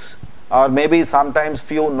pages, or maybe sometimes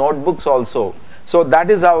few notebooks also. So that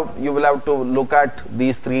is how you will have to look at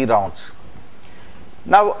these three rounds.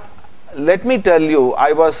 Now let me tell you,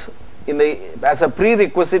 as a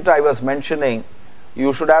prerequisite I was mentioning,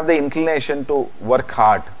 you should have the inclination to work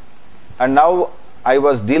hard. And now I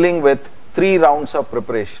was dealing with 3 rounds of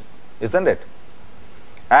preparation, isn't it?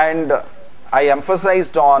 And I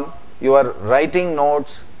emphasized on your writing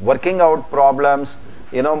notes, working out problems,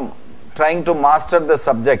 trying to master the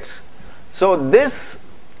subjects. So this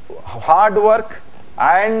hard work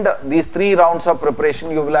and these 3 rounds of preparation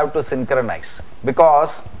you will have to synchronize,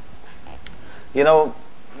 because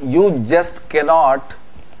you just cannot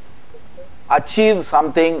achieve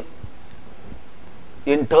something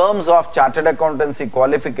in terms of chartered accountancy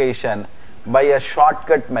qualification by a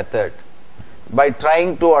shortcut method, by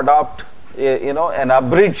trying to adopt an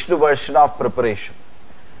abridged version of preparation.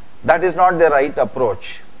 That is not the right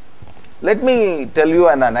approach. Let me tell you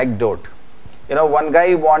an anecdote. One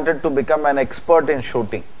guy wanted to become an expert in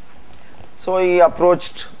shooting. So he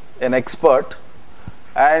approached an expert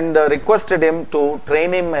and requested him to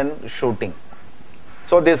train him in shooting.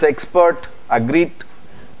 So this expert agreed,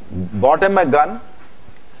 bought him a gun,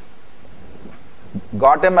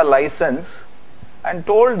 got him a license, and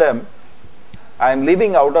told him, I am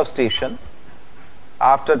leaving out of station.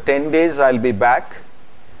 After 10 days I will be back.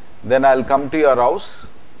 Then I will come to your house.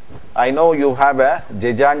 I know you have a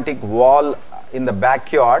gigantic wall in the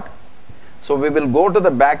backyard. So we will go to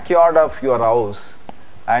the backyard of your house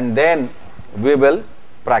and then we will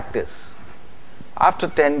practice. After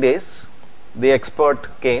 10 days, the expert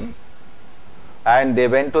came and they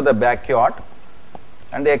went to the backyard,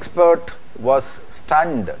 and the expert was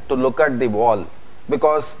stunned to look at the wall,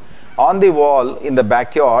 because on the wall in the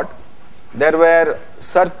backyard there were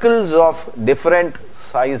circles of different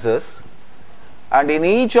sizes, and in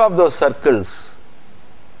each of those circles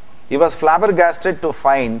he was flabbergasted to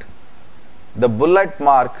find the bullet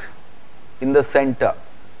mark in the center.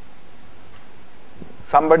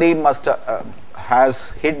 Somebody must has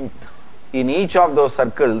hit in each of those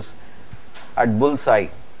circles at bullseye.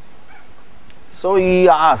 So he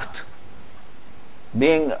asked,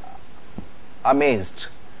 being amazed,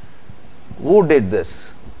 who did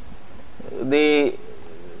this? The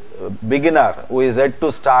beginner who is yet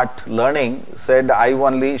to start learning said, I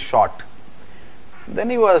only shot. Then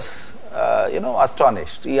he was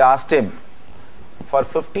astonished. He asked him, for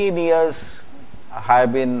 15 years I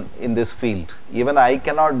have been in this field. Even I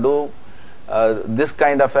cannot do this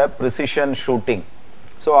kind of a precision shooting.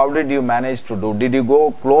 So how did you manage to do? Did you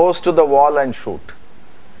go close to the wall and shoot?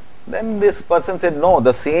 Then this person said, no,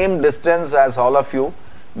 the same distance as all of you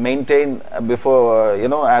maintain before,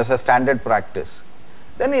 as a standard practice.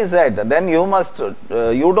 Then he said, then you must,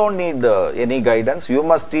 you don't need any guidance, you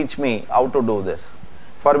must teach me how to do this.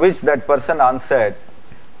 For which that person answered,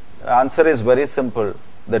 the answer is very simple,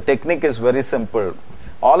 the technique is very simple.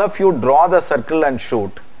 All of you draw the circle and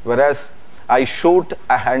shoot, whereas I shoot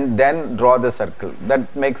and then draw the circle.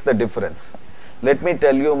 That makes the difference. Let me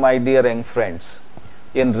tell you, my dear young friends,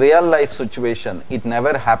 in real life situation, it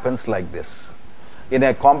never happens like this. In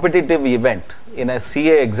a competitive event, in a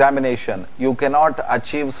CA examination, you cannot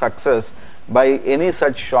achieve success by any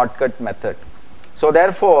such shortcut method. So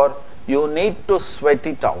therefore, you need to sweat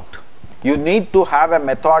it out. You need to have a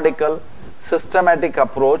methodical, systematic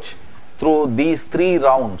approach through these 3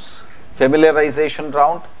 rounds: familiarization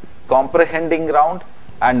round, comprehending round,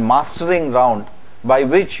 and mastering round, by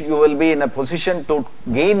which you will be in a position to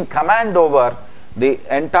gain command over the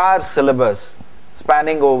entire syllabus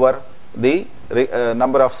spanning over the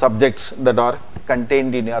number of subjects that are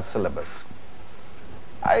contained in your syllabus.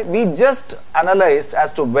 We just analyzed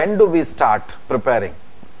as to when do we start preparing.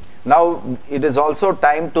 Now it is also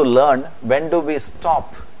time to learn when do we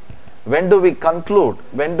stop, when do we conclude,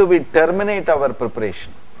 when do we terminate our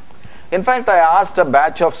preparation. In fact, I asked a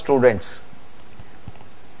batch of students,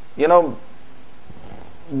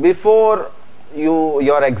 before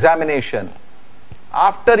your examination,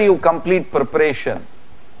 after you complete preparation,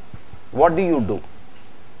 what do you do?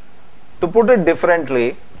 To put it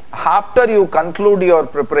differently, after you conclude your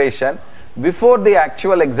preparation, before the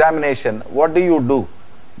actual examination, what do you do?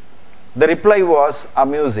 The reply was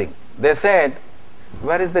amusing. They said,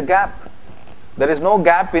 where is the gap? There is no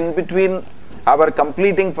gap in between our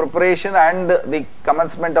completing preparation and the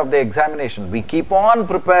commencement of the examination. We keep on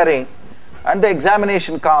preparing and the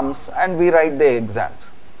examination comes and we write the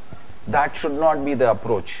exams. That should not be the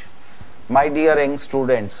approach. My dear young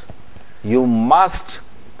students, you must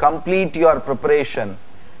complete your preparation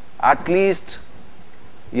at least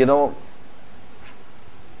 2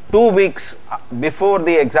 weeks before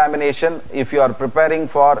the examination if you are preparing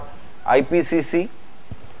for IPCC,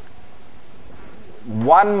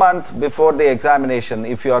 1 month before the examination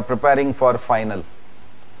if you are preparing for final.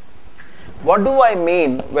 What do I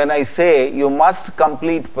mean when I say you must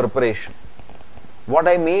complete preparation? What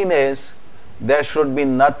I mean is there should be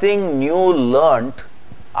nothing new learnt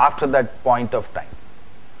after that point of time.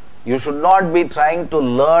 You should not be trying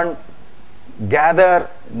to gather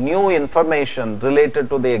new information related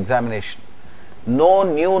to the examination. No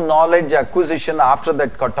new knowledge acquisition after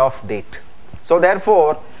that cutoff date. So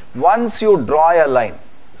therefore, once you draw a line,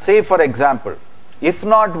 say for example, if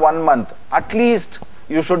not 1 month, at least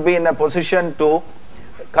you should be in a position to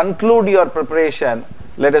conclude your preparation.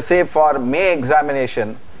 Let us say for May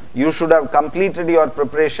examination, you should have completed your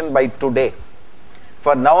preparation by today.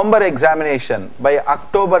 For November examination, by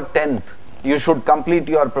October 10th, you should complete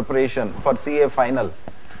your preparation for CA final.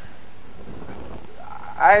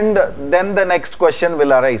 And then the next question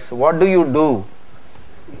will arise. What do you do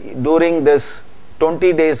during this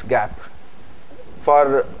 20 days gap?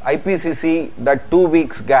 For IPCC, that 2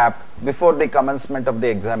 weeks gap before the commencement of the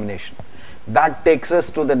examination. That takes us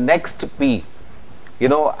to the next P.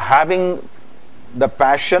 Having the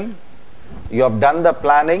passion, you have done the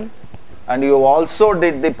planning, and you also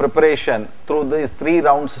did the preparation through these 3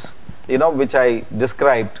 rounds, which I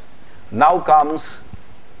described. Now comes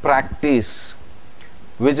practice,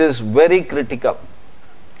 which is very critical.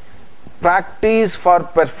 Practice for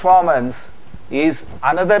performance is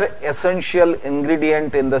another essential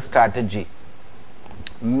ingredient in the strategy.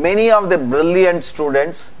 Many of the brilliant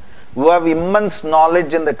students who have immense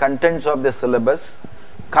knowledge in the contents of the syllabus,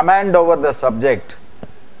 command over the subject,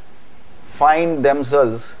 find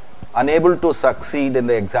themselves unable to succeed in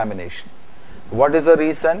the examination. What is the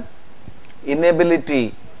reason?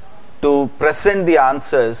 Inability to present the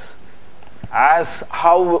answers as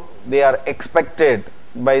how they are expected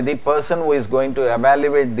by the person who is going to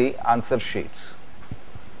evaluate the answer sheets.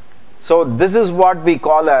 So this is what we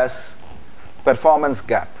call as performance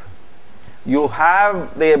gap. You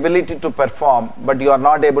have the ability to perform, but you are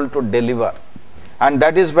not able to deliver. And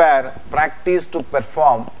that is where practice to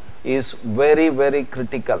perform is very, very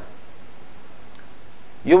critical.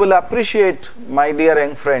 You will appreciate, my dear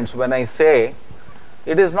young friends, when I say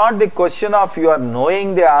it is not the question of you are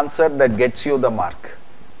knowing the answer that gets you the mark.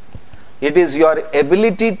 It is your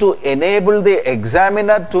ability to enable the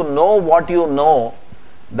examiner to know what you know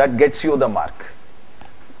that gets you the mark.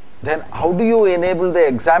 Then how do you enable the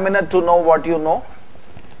examiner to know what you know?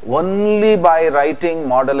 Only by writing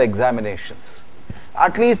model examinations.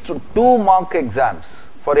 At least 2 mock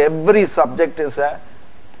exams for every subject is an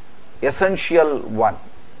essential one.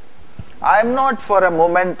 I am not for a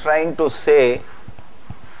moment trying to say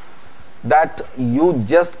that you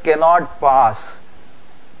just cannot pass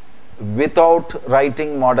without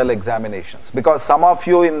writing model examinations, because some of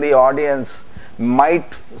you in the audience might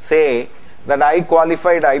say that I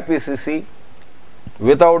qualified IPCC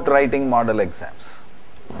without writing model exams.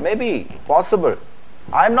 Maybe possible.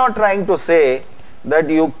 I am not trying to say that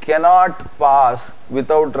you cannot pass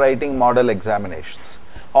without writing model examinations.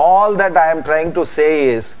 All that I am trying to say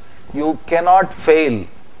is you cannot fail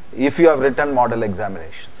if you have written model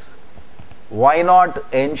examinations. Why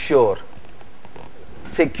not ensure,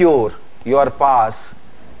 secure your pass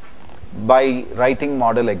by writing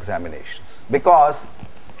model examinations? Because,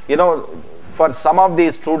 you know, for some of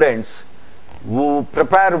these students who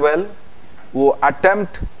prepare well, who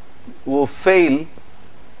attempt, who fail,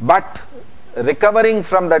 but recovering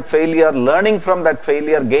from that failure, learning from that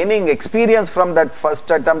failure, gaining experience from that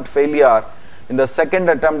first attempt failure, in the second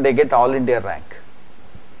attempt they get all India rank.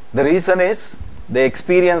 The reason is the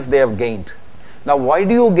experience they have gained. Now, why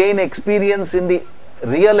do you gain experience in the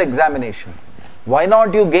real examination? Why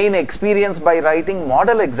not you gain experience by writing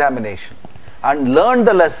model examination and learn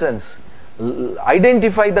the lessons,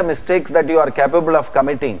 identify the mistakes that you are capable of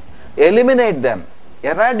committing, eliminate them,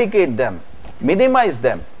 eradicate them, minimize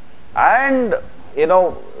them, and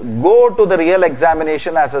go to the real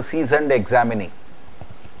examination as a seasoned examinee.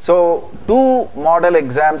 So 2 model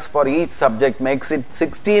exams for each subject makes it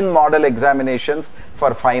 16 model examinations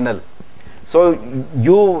for final. So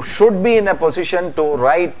you should be in a position to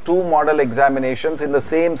write 2 model examinations in the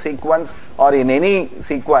same sequence or in any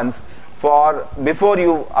sequence before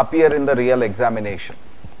you appear in the real examination.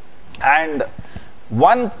 And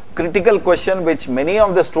one critical question which many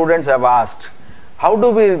of the students have asked: how do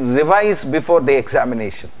we revise before the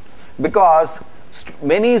examination? Because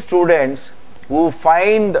many students who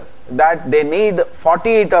find that they need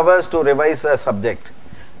 48 hours to revise a subject,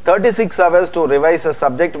 36 hours to revise a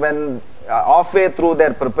subject when halfway through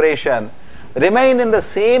their preparation, remain in the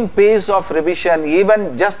same pace of revision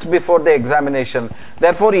even just before the examination.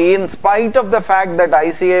 Therefore, in spite of the fact that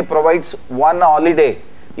ICAI provides 1 holiday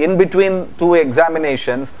in between 2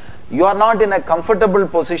 examinations, you are not in a comfortable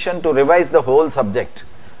position to revise the whole subject.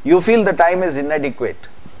 You feel the time is inadequate.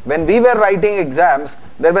 When we were writing exams,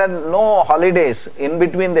 there were no holidays in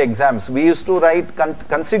between the exams. We used to write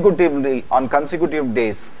consecutively on consecutive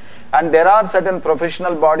days. And there are certain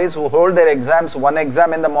professional bodies who hold their exams, 1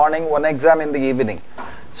 exam in the morning, 1 exam in the evening.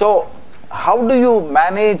 So how do you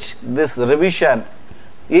manage this revision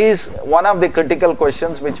is one of the critical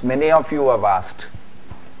questions which many of you have asked.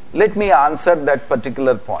 Let me answer that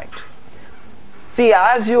particular point. See,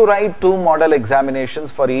 as you write 2 model examinations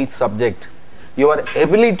for each subject, your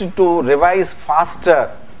ability to revise faster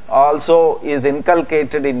also is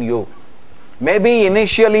inculcated in you. Maybe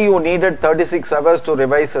initially you needed 36 hours to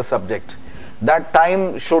revise a subject. That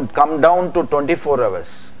time should come down to 24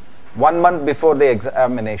 hours, 1 month before the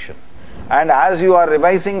examination. And as you are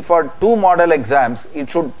revising for 2 model exams, it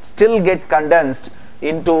should still get condensed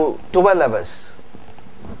into 12 hours,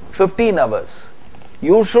 15 hours.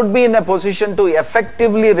 You should be in a position to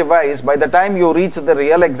effectively revise by the time you reach the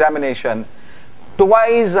real examination,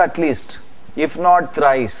 twice at least, if not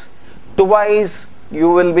thrice. Twice you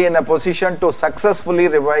will be in a position to successfully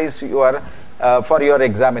revise for your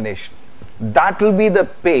examination. That will be the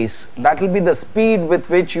pace, that will be the speed with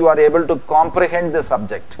which you are able to comprehend the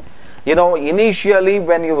subject. Initially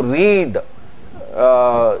when you read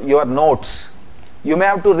your notes, you may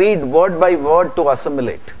have to read word by word to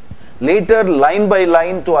assimilate. Later, line by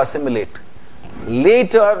line to assimilate.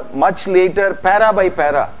 Later, much later, para by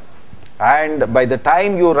para. And by the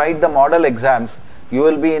time you write the model exams, you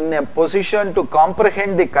will be in a position to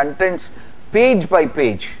comprehend the contents page by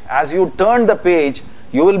page. As you turn the page,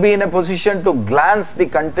 you will be in a position to glance the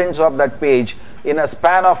contents of that page in a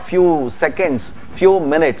span of few seconds, few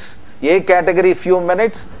minutes. A category few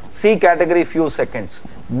minutes, C category few seconds.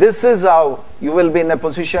 This is how you will be in a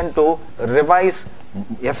position to revise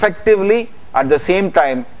effectively at the same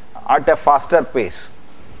time at a faster pace.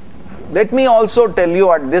 Let me also tell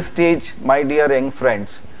you at this stage, my dear young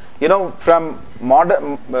friends, from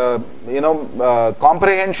modern,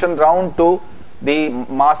 comprehension round to the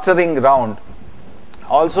mastering round,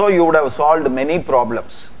 also you would have solved many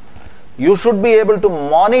problems. You should be able to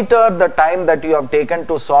monitor the time that you have taken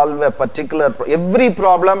to solve a particular, every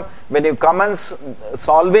problem, when you commence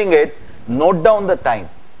solving it, note down the time.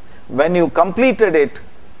 When you completed it,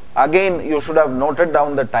 again you should have noted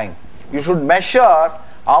down the time. You should measure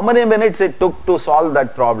how many minutes it took to solve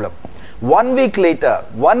that problem. 1 week later,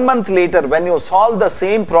 1 month later, when you solve the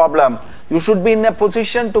same problem, you should be in a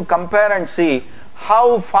position to compare and see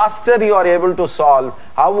how faster you are able to solve,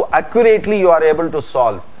 how accurately you are able to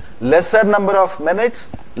solve. Lesser number of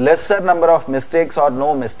minutes, lesser number of mistakes or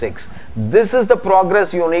no mistakes. This is the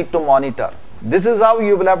progress you need to monitor. This is how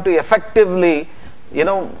you will have to effectively,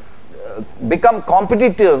 become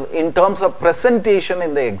competitive in terms of presentation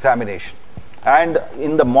in the examination. And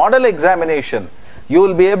in the model examination, you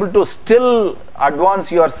will be able to still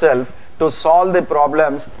advance yourself to solve the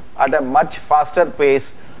problems at a much faster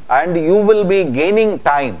pace, and you will be gaining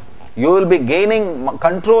time. You will be gaining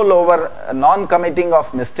control over non-committing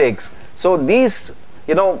of mistakes. So these,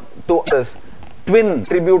 to us, twin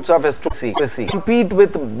attributes of a student compete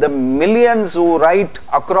with the millions who write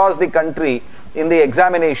across the country in the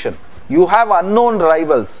examination. You have unknown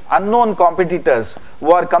rivals, unknown competitors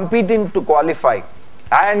who are competing to qualify.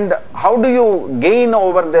 And how do you gain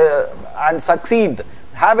over and succeed,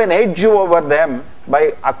 have an edge over them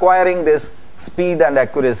by acquiring this speed and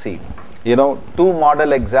accuracy? 2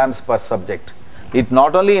 model exams per subject. It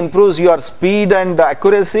not only improves your speed and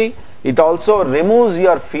accuracy, it also removes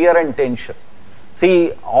your fear and tension.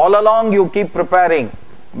 See, all along you keep preparing,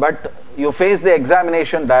 but you face the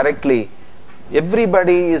examination directly.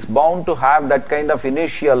 Everybody is bound to have that kind of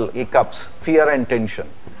initial hiccups, fear and tension.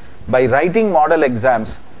 By writing model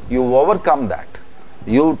exams, you overcome that.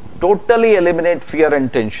 You totally eliminate fear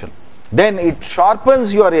and tension. Then it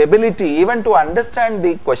sharpens your ability even to understand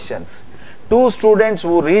the questions. 2 students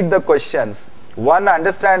who read the questions, one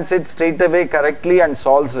understands it straight away correctly and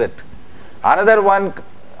solves it. Another one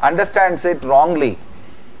understands it wrongly,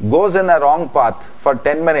 goes in a wrong path for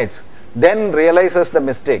 10 minutes, then realizes the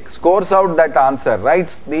mistake, scores out that answer,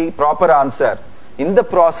 writes the proper answer. In the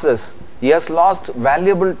process, he has lost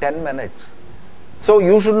valuable 10 minutes. So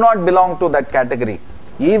you should not belong to that category.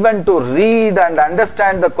 Even to read and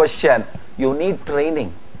understand the question, you need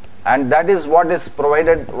training. And that is what is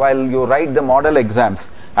provided while you write the model exams.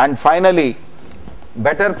 And finally,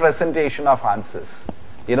 better presentation of answers.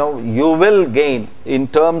 You will gain in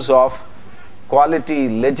terms of quality,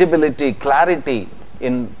 legibility, clarity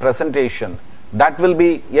in presentation. That will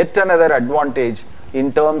be yet another advantage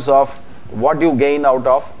in terms of what you gain out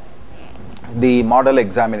of the model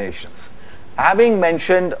examinations. Having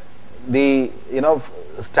mentioned the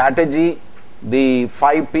strategy, the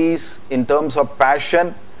 5 P's in terms of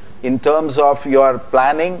passion, in terms of your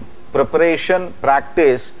planning, preparation,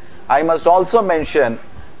 practice, I must also mention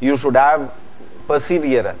you should have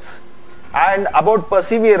perseverance. And about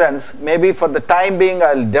perseverance, maybe for the time being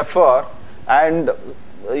I'll defer, and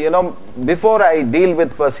before I deal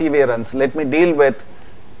with perseverance, let me deal with,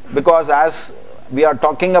 because as we are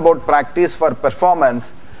talking about practice for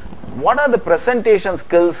performance, what are the presentation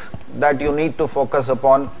skills that you need to focus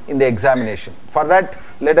upon in the examination? For that,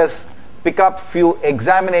 let us pick up few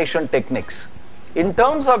examination techniques. In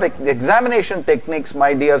terms of examination techniques,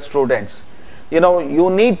 my dear students, you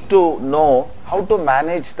need to know how to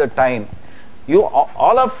manage the time.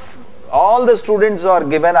 All the students are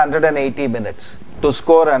given 180 minutes to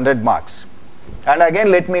score 100 marks. And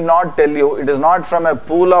again, let me not tell you, it is not from a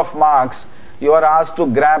pool of marks you are asked to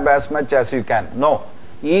grab as much as you can. No,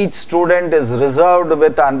 each student is reserved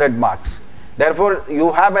with 100 marks. Therefore,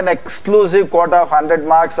 you have an exclusive quota of 100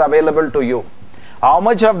 marks available to you. How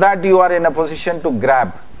much of that you are in a position to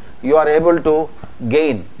grab, you are able to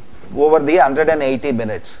gain over the 180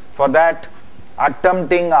 minutes. For that,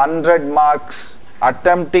 attempting 100 marks,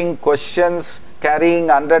 attempting questions carrying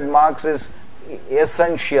 100 marks is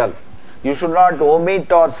essential. You should not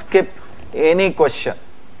omit or skip any question.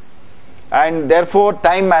 And therefore,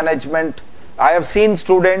 time management. I have seen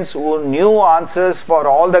students who knew answers for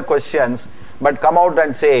all the questions but come out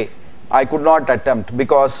and say, I could not attempt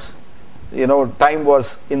because time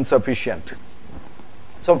was insufficient.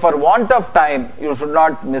 So for want of time, you should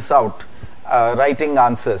not miss out writing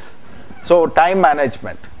answers. So time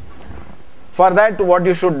management. For that, what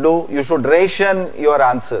you should do, you should ration your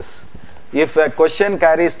answers. If a question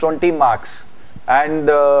carries 20 marks, and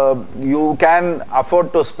you can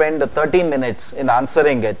afford to spend 30 minutes in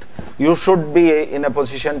answering it, you should be in a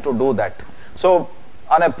position to do that. So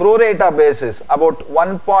on a pro rata basis, about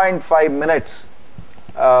 1.5 minutes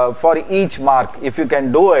for each mark, if you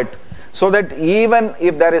can do it, so that even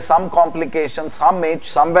if there is some complication,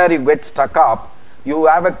 somewhere you get stuck up, you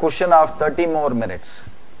have a cushion of 30 more minutes,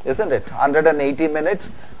 isn't it? 180 minutes,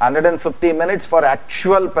 150 minutes for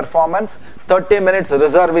actual performance, 30 minutes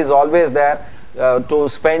reserve is always there to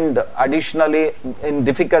spend additionally in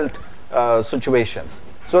difficult situations.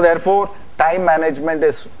 So therefore, time management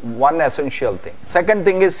is one essential thing. Second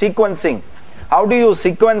thing is sequencing. How do you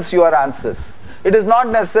sequence your answers? It is not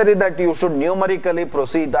necessary that you should numerically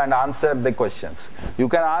proceed and answer the questions. You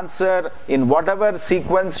can answer in whatever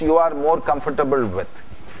sequence you are more comfortable with.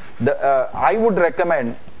 I would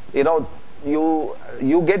recommend,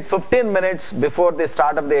 you get 15 minutes before the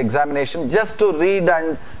start of the examination just to read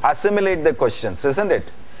and assimilate the questions, isn't it?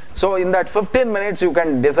 So in that 15 minutes you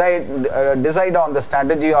can decide on the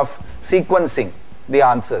strategy of sequencing the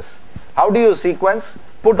answers. How do you sequence?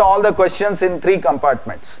 Put all the questions in 3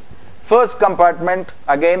 compartments. First compartment,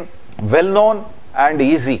 again, well known and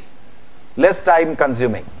easy, less time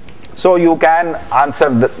consuming. So you can answer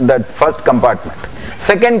that first compartment.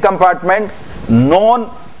 Second compartment, known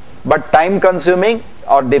but time consuming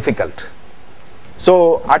or difficult.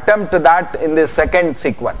 So attempt that in the second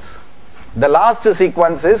sequence. The last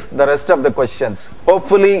sequence is the rest of the questions.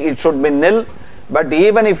 Hopefully it should be nil, but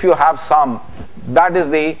even if you have some, that is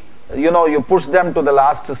the, you push them to the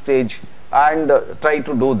last stage and try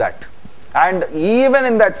to do that. And even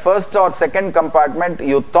in that first or second compartment,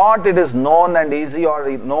 you thought it is known and easy or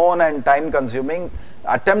known and time consuming,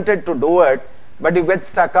 attempted to do it, but you get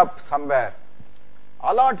stuck up somewhere.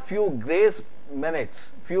 Allot few grace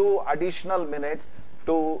minutes, few additional minutes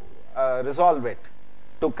to resolve it,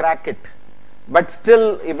 to crack it. But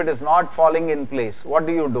still, if it is not falling in place, what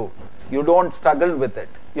do? You don't struggle with it.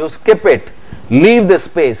 You skip it, leave the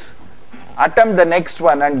space, attempt the next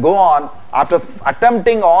one and go on. After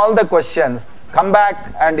attempting all the questions, come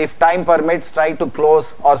back and if time permits, try to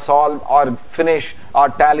close or solve or finish or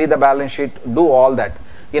tally the balance sheet, do all that.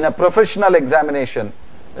 In a professional examination,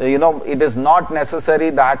 it is not necessary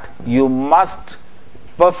that you must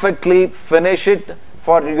perfectly finish it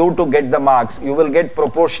for you to get the marks. You will get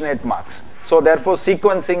proportionate marks. So therefore,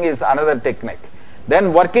 sequencing is another technique.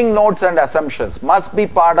 Then working notes and assumptions must be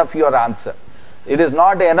part of your answer. It is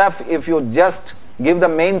not enough if you just give the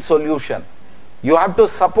main solution. You have to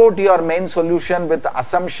support your main solution with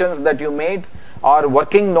assumptions that you made or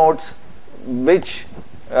working notes which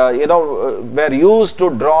were used to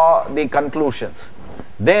draw the conclusions.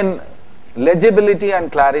 Then legibility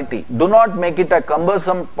and clarity. Do not make it a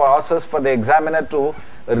cumbersome process for the examiner to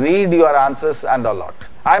read your answers and a lot.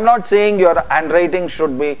 I am not saying your handwriting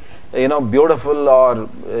should be beautiful or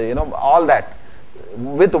all that.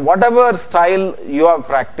 With whatever style you have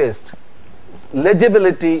practiced,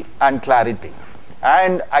 legibility and clarity.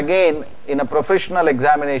 And again, in a professional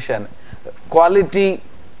examination, quality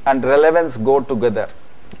and relevance go together.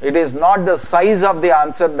 It is not the size of the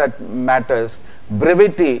answer that matters.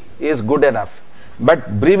 Brevity is good enough.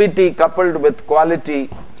 But brevity coupled with quality,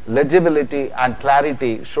 legibility and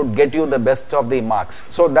clarity should get you the best of the marks.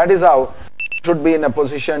 So that is how you should be in a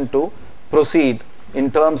position to proceed in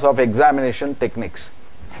terms of examination techniques.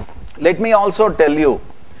 Let me also tell you,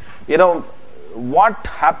 what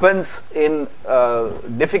happens in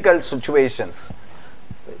difficult situations.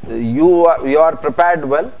 You are prepared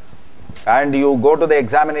well and you go to the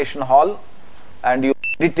examination hall and you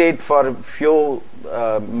meditate for a few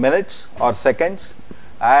minutes or seconds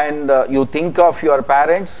and you think of your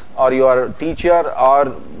parents or your teacher or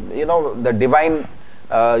the divine,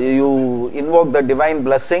 you invoke the divine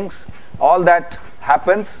blessings. All that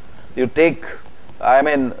happens. You take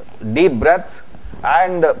deep breath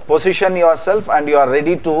and position yourself and you are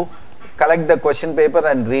ready to collect the question paper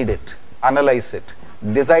and read it, analyze it,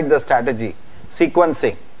 decide the strategy,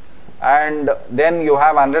 sequencing, and then you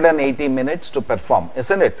have 180 minutes to perform,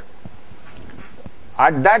 isn't it?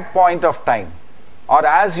 At that point of time, or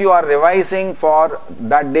as you are revising for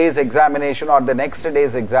that day's examination or the next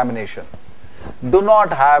day's examination, do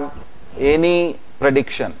not have any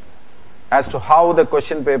prediction as to how the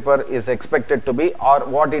question paper is expected to be or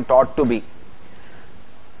what it ought to be.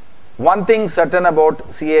 One thing certain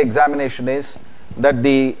about CA examination is that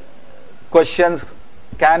the questions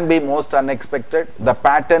can be most unexpected. The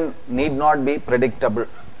pattern need not be predictable.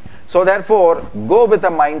 So therefore, go with a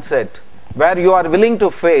mindset where you are willing to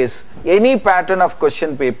face any pattern of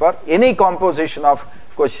question paper, any composition of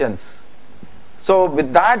questions. So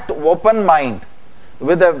with that open mind,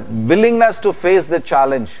 with a willingness to face the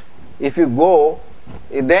challenge. If you go,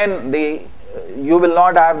 then you will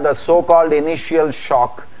not have the so-called initial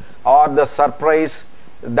shock or the surprise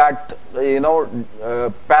that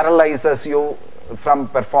paralyzes you from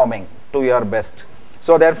performing to your best.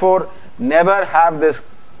 So therefore, never have this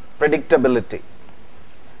predictability.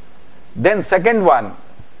 Then second one,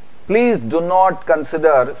 please do not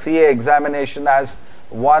consider CA examination as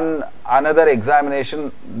another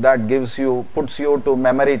examination that puts you to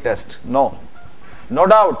memory test. No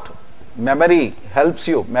doubt memory helps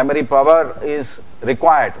you, memory power is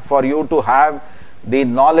required for you to have the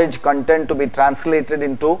knowledge content to be translated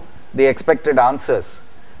into the expected answers,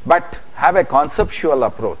 but have a conceptual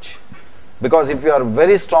approach, because if you are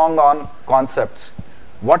very strong on concepts,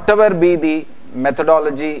 whatever be the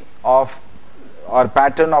methodology of or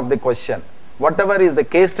pattern of the question, whatever is the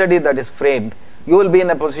case study that is framed, you will be in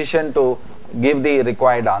a position to give the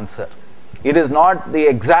required answer. It is not the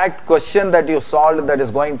exact question that you solved that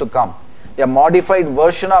is going to come. A modified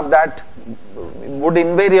version of that would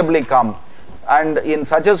invariably come, and in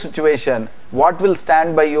such a situation, what will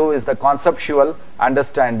stand by you is the conceptual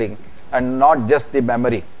understanding and not just the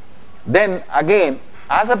memory. Then again,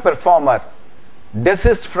 as a performer,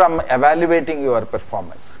 desist from evaluating your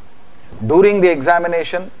performance during the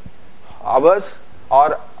examination hours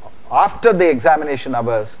or after the examination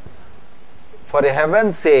hours. For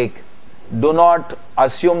heaven's sake, do not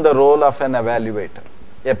assume the role of an evaluator.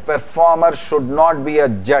 A performer should not be a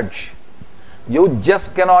judge. You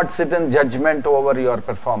just cannot sit in judgment over your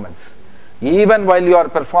performance, even while you are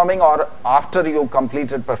performing or after you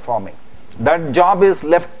completed performing. That job is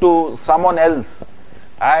left to someone else,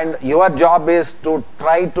 and your job is to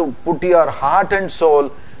try to put your heart and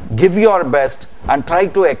soul, give your best, and try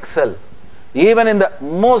to excel, even in the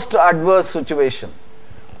most adverse situation.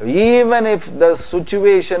 Even if the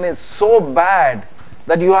situation is so bad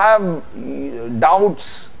that you have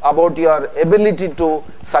doubts about your ability to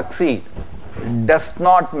succeed, does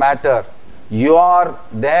not matter. You are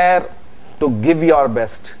there to give your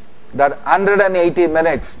best. That 180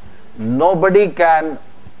 minutes, nobody can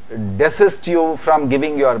desist you from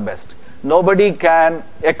giving your best. Nobody can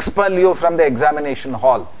expel you from the examination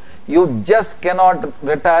hall. You just cannot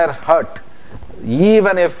retire hurt,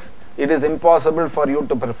 even if it is impossible for you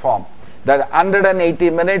to perform. That 180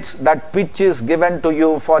 minutes, that pitch is given to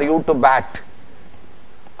you for you to bat,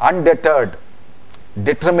 undeterred,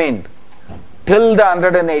 determined, till the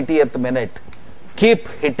 180th minute. Keep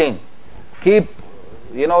hitting, keep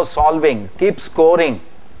solving, keep scoring,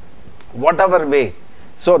 whatever way.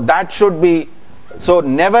 So that should be, so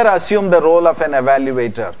never assume the role of an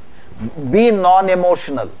evaluator. Be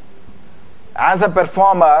non-emotional. As a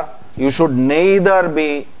performer, you should neither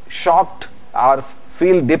be shocked or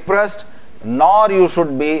feel depressed, nor you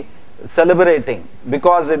should be celebrating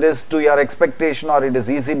because it is to your expectation or it is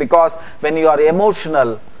easy, because when you are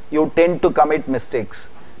emotional, you tend to commit mistakes.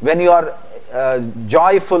 When you are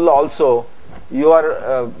joyful also,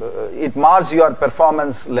 it mars your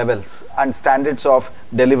performance levels and standards of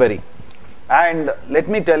delivery. And let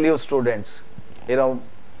me tell you, students,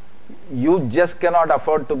 you just cannot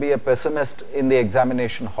afford to be a pessimist in the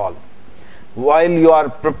examination hall. While you are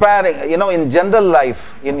preparing, in general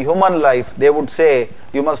life, in human life, they would say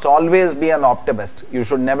you must always be an optimist. You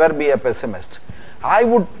should never be a pessimist. I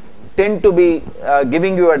would tend to be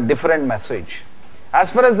giving you a different message. As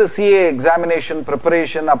far as the CA examination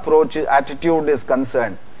preparation approach, attitude is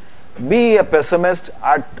concerned, be a pessimist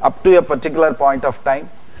up to a particular point of time,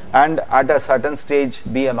 and at a certain stage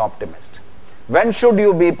be an optimist. When should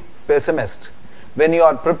you be pessimist? When you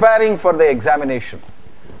are preparing for the examination,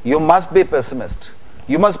 you must be pessimist.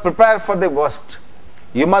 You must prepare for the worst.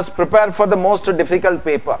 You must prepare for the most difficult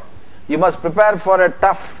paper. You must prepare for a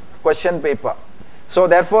tough question paper. So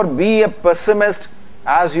therefore, be a pessimist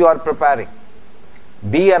as you are preparing.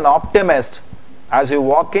 Be an optimist as you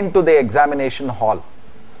walk into the examination hall.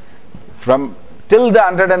 Till the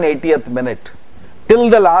 180th minute, till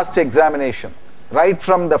the last examination, right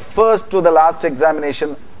from the first to the last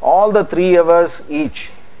examination, all the 3 hours each,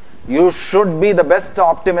 you should be the best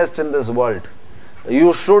optimist in this world.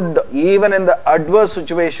 You should, even in the adverse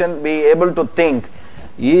situation, be able to think,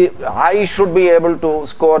 I should be able to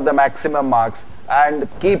score the maximum marks, and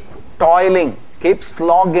keep toiling, keep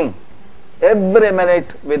slogging every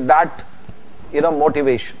minute with that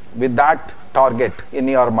motivation, with that target in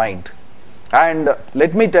your mind. And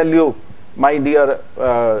let me tell you, my dear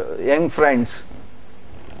young friends,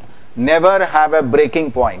 never have a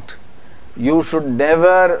breaking point. You should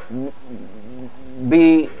never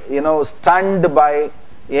be stunned by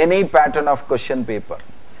any pattern of question paper.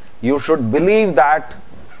 You should believe that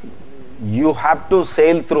you have to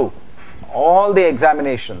sail through all the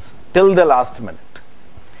examinations till the last minute.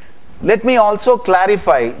 Let me also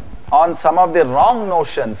clarify on some of the wrong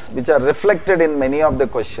notions which are reflected in many of the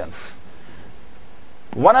questions.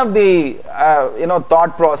 One of the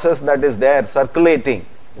thought process that is there circulating,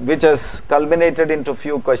 which has culminated into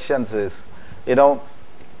few questions is,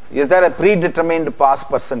 is there a predetermined pass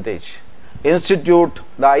percentage? Institute,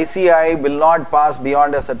 the ICAI will not pass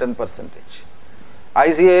beyond a certain percentage.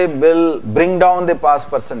 ICAI will bring down the pass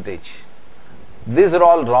percentage. These are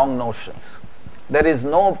all wrong notions. There is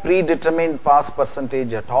no predetermined pass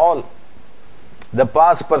percentage at all. The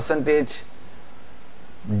pass percentage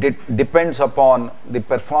depends upon the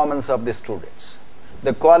performance of the students.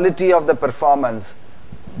 The quality of the performance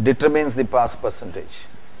determines the pass percentage.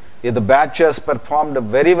 If the batch has performed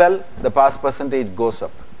very well, the pass percentage goes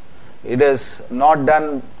up. It is not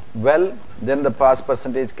done well, then the pass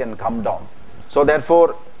percentage can come down. So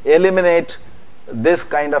therefore, eliminate this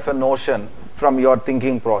kind of a notion from your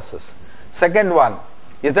thinking process. Second one,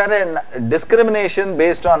 is there a discrimination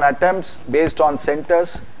based on attempts, based on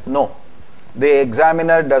centers? No. The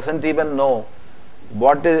examiner doesn't even know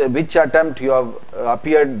which attempt you have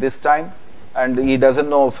appeared this time, and he doesn't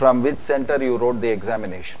know from which center you wrote the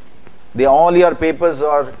examination. All your papers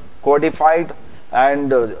are codified,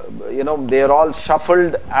 and they are all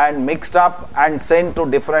shuffled and mixed up and sent to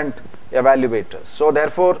different evaluators. So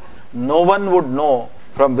therefore, no one would know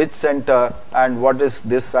from which center and what is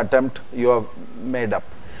this attempt you have made up.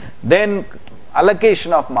 Then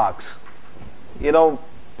allocation of marks.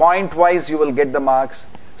 Point wise you will get the marks,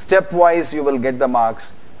 step wise you will get the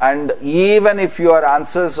marks, and even if your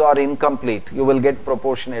answers are incomplete, you will get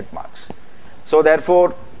proportionate marks. So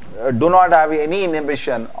therefore, do not have any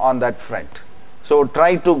inhibition on that front. So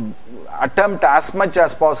try to attempt as much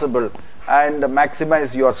as possible and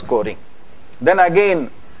maximize your scoring. Then again,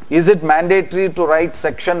 is it mandatory to write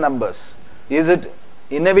section numbers? Is it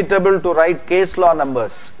inevitable to write case law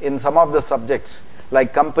numbers in some of the subjects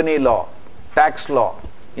like company law, tax law,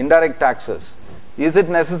 indirect taxes? Is it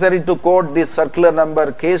necessary to quote the circular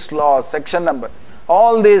number, case law, section number?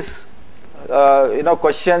 All these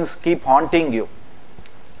questions keep haunting you.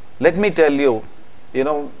 Let me tell you,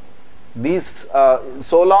 these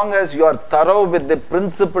so long as you are thorough with the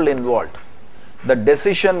principle involved, the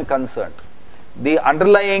decision concerned, the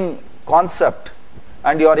underlying concept,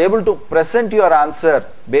 and you are able to present your answer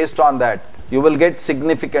based on that, you will get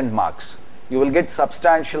significant marks. You will get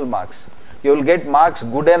substantial marks. You will get marks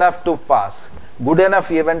good enough to pass, good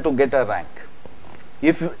enough even to get a rank.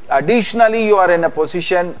 If additionally you are in a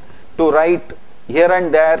position to write here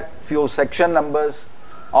and there few section numbers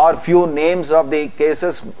or few names of the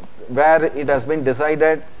cases where it has been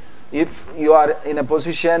decided, if you are in a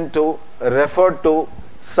position to refer to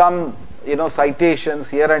some citations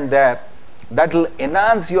here and there, that will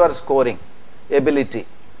enhance your scoring ability.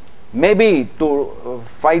 Maybe to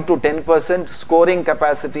 5 to 10% scoring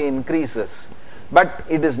capacity increases, but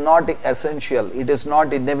it is not essential. It is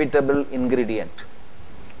not inevitable ingredient.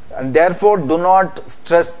 And therefore, do not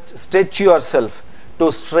stretch yourself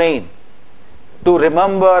to strain, to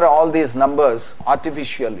remember all these numbers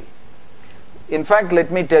artificially. In fact,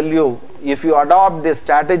 let me tell you, if you adopt the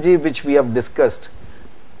strategy which we have discussed,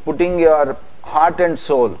 putting your heart and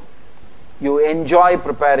soul, you enjoy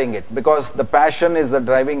preparing it because the passion is the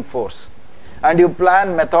driving force, and you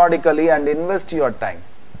plan methodically and invest your time,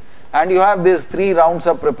 and you have these 3 rounds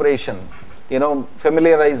of preparation,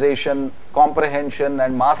 familiarization, comprehension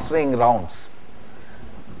and mastering rounds,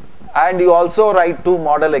 and you also write 2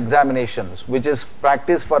 model examinations, which is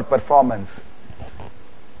practice for performance.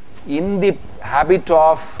 In the habit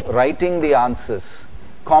of writing the answers,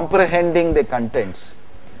 comprehending the contents,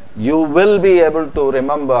 you will be able to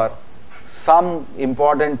remember some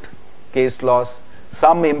important case laws,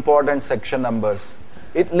 some important section numbers.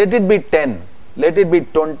 Let it be 10, let it be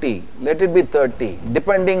 20, let it be 30,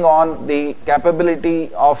 depending on the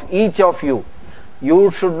capability of each of you.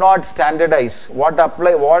 You should not standardize. What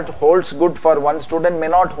holds good for one student may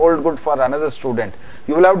not hold good for another student.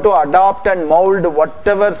 You will have to adopt and mold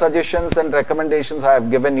whatever suggestions and recommendations I have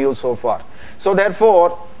given you so far. So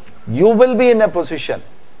therefore, you will be in a position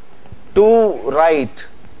to write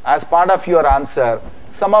as part of your answer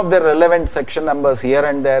some of the relevant section numbers here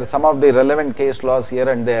and there, some of the relevant case laws here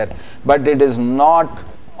and there, but it is not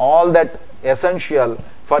all that essential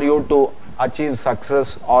for you to achieve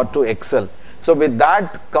success or to excel. So with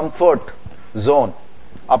that comfort zone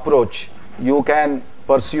approach, you can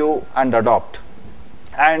pursue and adopt.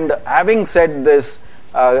 And having said this,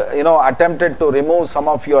 attempted to remove some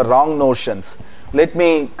of your wrong notions, let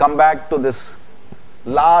me come back to this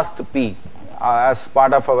last P. as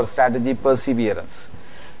part of our strategy, perseverance.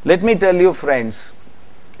 Let me tell you, friends,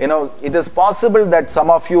 it is possible that some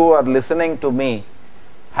of you who are listening to me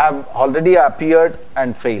have already appeared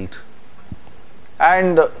and failed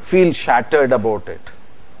and feel shattered about it,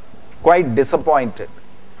 quite disappointed.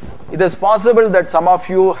 It is possible that some of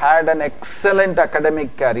you had an excellent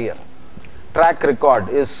academic career. Track record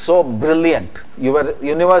is so brilliant. You were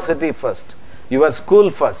university first, you were school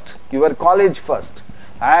first, you were college first,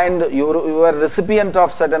 and you were recipient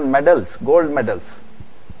of certain medals, gold medals,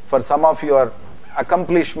 for some of your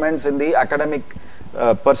accomplishments in the academic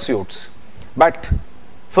pursuits. But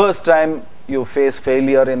first time you face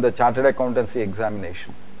failure in the chartered accountancy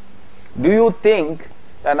examination. Do you think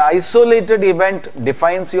an isolated event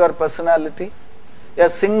defines your personality? A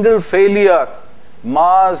single failure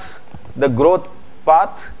mars the growth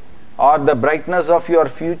path or the brightness of your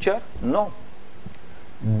future? No.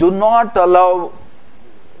 Do not allow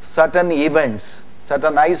certain events,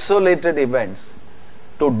 certain isolated events,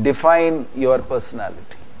 to define your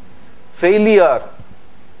personality. Failure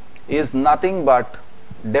is nothing but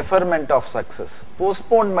deferment of success,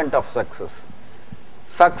 postponement of success,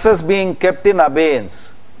 success being kept in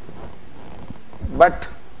abeyance. But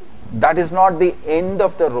that is not the end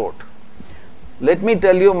of the road. Let me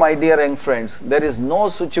tell you, my dear young friends, there is no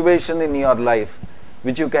situation in your life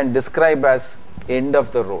which you can describe as end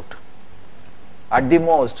of the road. At the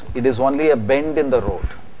most, it is only a bend in the road.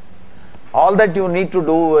 All that you need to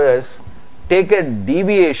do is take a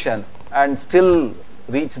deviation and still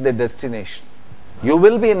reach the destination. You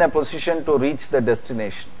will be in a position to reach the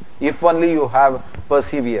destination if only you have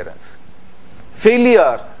perseverance.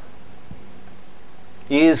 Failure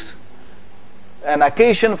is an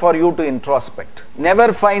occasion for you to introspect.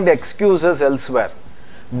 Never find excuses elsewhere.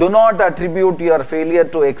 Do not attribute your failure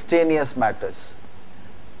to extraneous matters.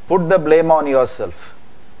 Put the blame on yourself.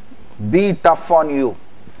 Be tough on you.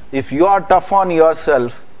 If you are tough on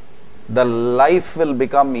yourself, the life will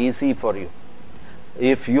become easy for you.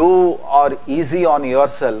 If you are easy on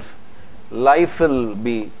yourself, life will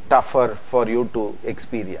be tougher for you to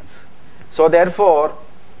experience. So therefore,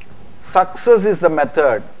 success is the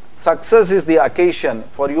method. Success is the occasion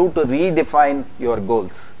for you to redefine your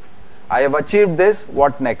goals. I have achieved this,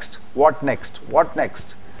 what next? What next? What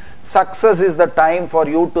next? Success is the time for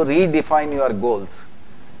you to redefine your goals.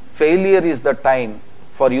 Failure is the time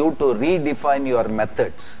for you to redefine your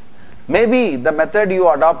methods. Maybe the method you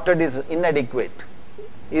adopted is inadequate,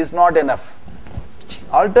 is not enough.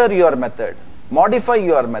 Alter your method, modify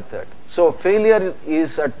your method. So failure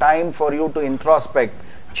is a time for you to introspect,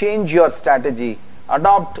 change your strategy,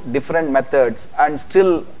 adopt different methods, and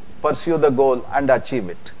still pursue the goal and achieve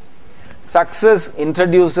it. Success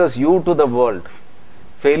introduces you to the world.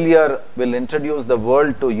 Failure will introduce the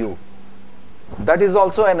world to you. That is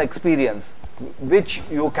also an experience which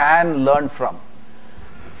you can learn from.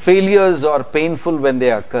 Failures are painful when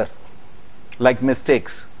they occur, like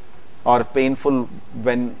mistakes are painful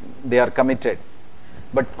when they are committed.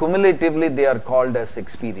 But cumulatively they are called as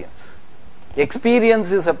experience.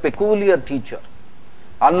 Experience is a peculiar teacher.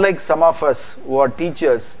 Unlike some of us who are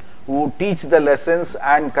teachers who teach the lessons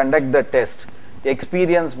and conduct the test,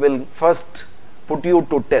 experience will first put you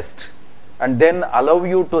to test and then allow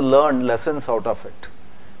you to learn lessons out of it.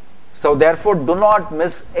 So therefore, do not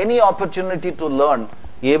miss any opportunity to learn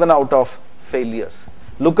even out of failures.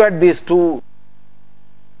 Look at these two.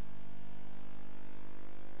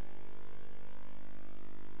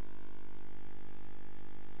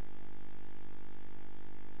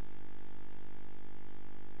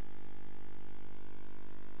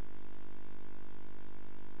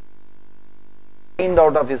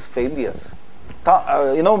 Out of his failures.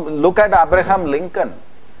 Look at Abraham Lincoln.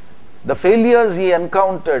 The failures he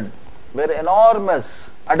encountered were enormous.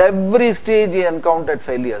 At every stage he encountered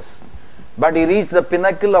failures. But he reached the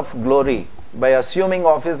pinnacle of glory by assuming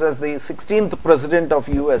office as the 16th president of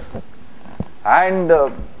US. And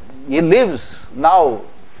he lives now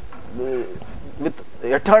with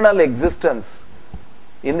eternal existence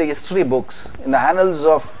in the history books, in the annals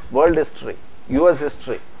of world history, US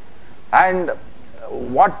history. And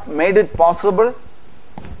what made it possible?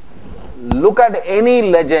 Look at any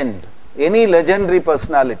legend, any legendary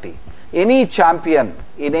personality, any champion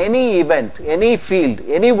in any event, any field,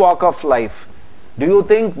 any walk of life. Do you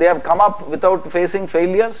think they have come up without facing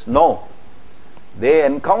failures? No. They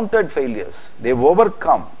encountered failures. They've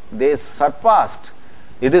overcome. They surpassed.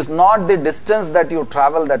 It is not the distance that you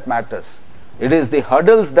travel that matters. It is the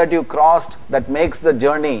hurdles that you crossed that makes the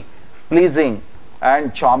journey pleasing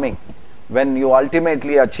and charming when you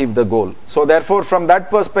ultimately achieve the goal. So therefore, from that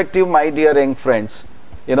perspective, my dear young friends,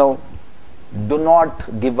 do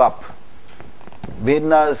not give up.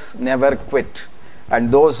 Winners never quit,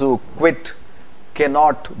 and those who quit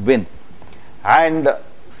cannot win. And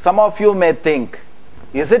some of you may think,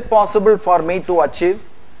 is it possible for me to achieve,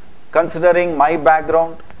 considering my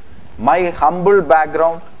background, my humble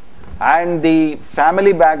background, and the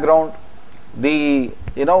family background, the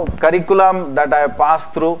curriculum that I have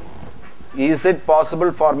passed through? Is it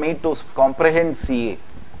possible for me to comprehend CA?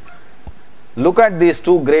 Look at these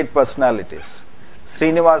two great personalities.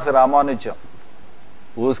 Srinivasa Ramanujan,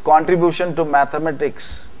 whose contribution to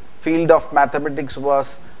mathematics, field of mathematics,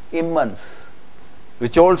 was immense,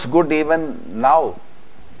 which holds good even now.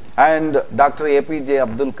 And Dr. APJ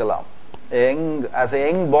Abdul Kalam, as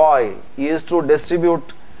a young boy, he used to distribute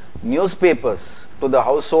newspapers to the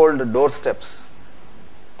household doorsteps.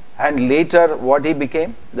 And later, what he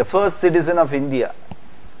became? The first citizen of India.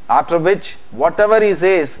 After which, whatever he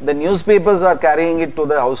says, the newspapers are carrying it to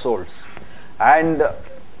the households. And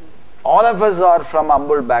all of us are from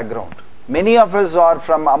humble background. Many of us are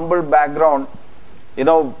from humble background,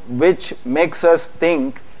 which makes us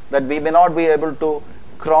think that we may not be able to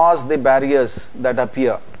cross the barriers that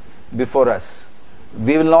appear before us.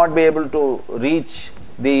 We will not be able to reach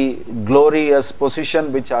the glorious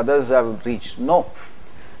position which others have reached. No.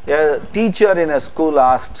 A teacher in a school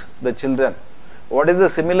asked the children, what is the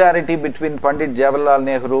similarity between Pandit Jawaharlal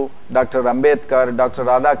Nehru, Dr. Ambedkar, Dr.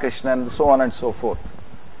 Radhakrishnan, so on and so forth?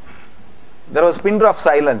 There was a pin drop of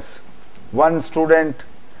silence. One student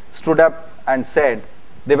stood up and said,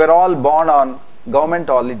 they were all born on government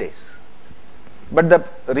holidays. But the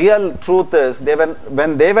real truth is,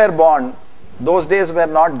 when they were born, those days were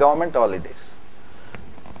not government holidays.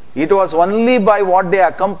 It was only by what they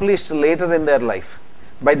accomplished later in their life,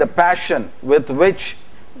 by the passion with which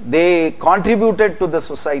they contributed to the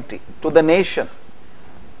society, to the nation,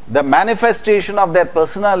 the manifestation of their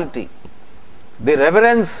personality, the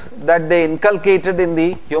reverence that they inculcated in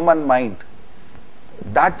the human mind,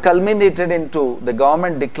 that culminated into the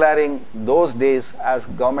government declaring those days as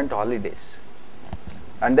government holidays.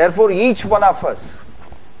 And therefore, each one of us,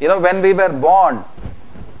 when we were born,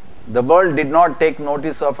 the world did not take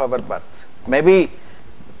notice of our birth. Maybe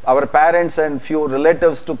our parents and few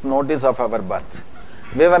relatives took notice of our birth.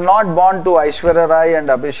 We were not born to Aishwarya Rai and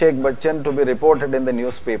Abhishek Bachchan to be reported in the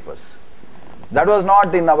newspapers. That was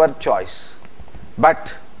not in our choice.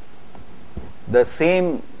 But the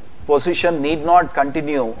same position need not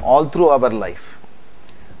continue all through our life.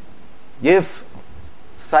 If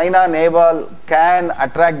Saina Nehwal can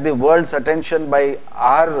attract the world's attention by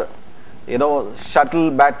our,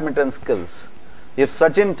 shuttle badminton skills, if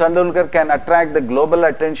Sachin Tendulkar can attract the global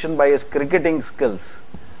attention by his cricketing skills,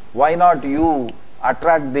 why not you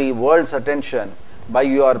attract the world's attention by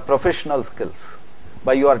your professional skills,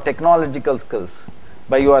 by your technological skills,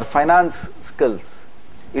 by your finance skills?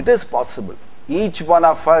 It is possible. Each one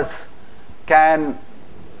of us can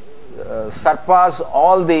surpass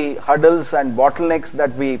all the hurdles and bottlenecks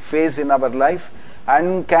that we face in our life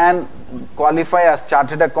and can qualify as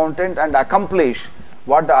chartered accountant and accomplish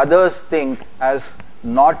what others think as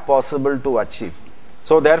not possible to achieve.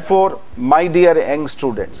 So therefore, my dear young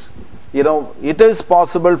students, it is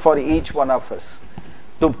possible for each one of us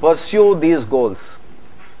to pursue these goals.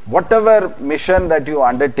 Whatever mission that you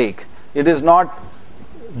undertake, it is not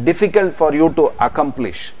difficult for you to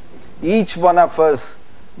accomplish. Each one of us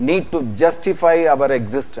need to justify our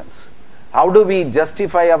existence. How do we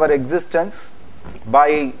justify our existence?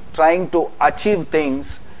 By trying to achieve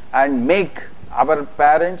things and make our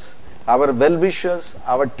parents, our well-wishers,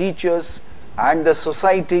 our teachers, and the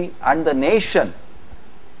society and the nation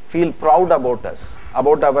feel proud about us,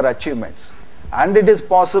 about our achievements. And it is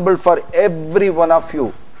possible for every one of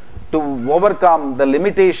you to overcome the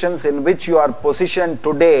limitations in which you are positioned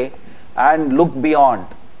today and look beyond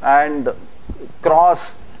and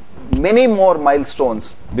cross many more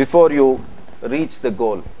milestones before you reach the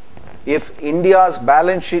goal. If India's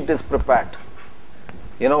balance sheet is prepared,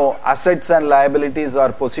 assets and liabilities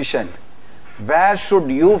are positioned, where should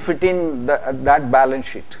you fit in that balance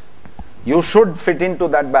sheet? You should fit into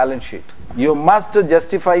that balance sheet. You must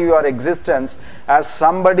justify your existence as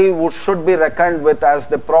somebody who should be reckoned with as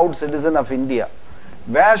the proud citizen of India.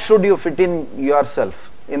 Where should you fit in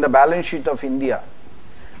yourself in the balance sheet of India?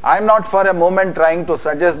 I am not for a moment trying to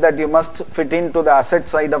suggest that you must fit into the asset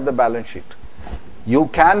side of the balance sheet. You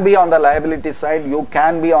can be on the liability side, you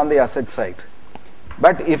can be on the asset side.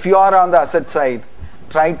 But if you are on the asset side,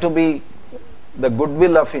 try to be the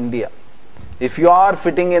goodwill of India. If you are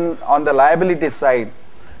fitting in on the liability side,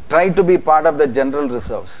 try to be part of the general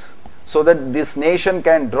reserves so that this nation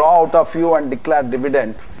can draw out of you and declare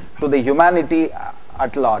dividend to the humanity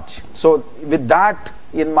at large. So with that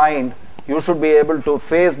in mind, you should be able to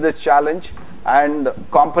face this challenge and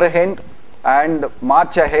comprehend and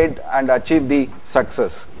march ahead and achieve the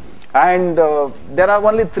success. And there are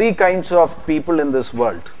only three kinds of people in this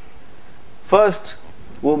world. First,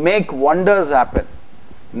 who make wonders happen.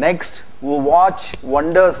 Next, who watch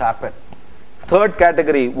wonders happen. Third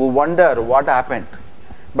category, who wonder what happened.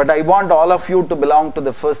 But I want all of you to belong to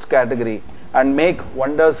the first category and make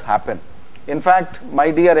wonders happen. In fact,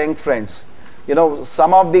 my dear young friends,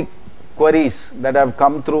 some of the queries that have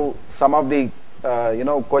come through, some of the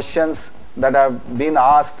questions that have been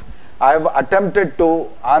asked, I have attempted to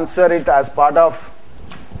answer it as part of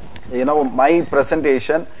my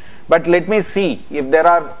presentation. But let me see if there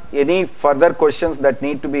are any further questions that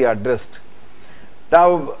need to be addressed.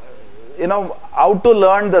 Now, how to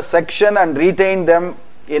learn the section and retain them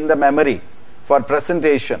in the memory for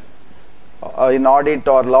presentation in audit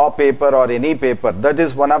or law paper or any paper. That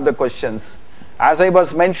is one of the questions. As I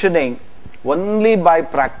was mentioning, only by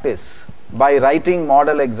practice, by writing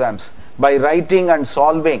model exams, by writing and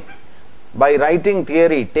solving, by writing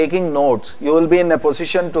theory, taking notes, you will be in a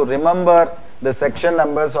position to remember the section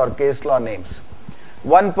numbers or case law names.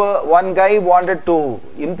 One guy wanted to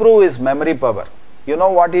improve his memory power. You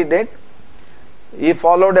know what he did? He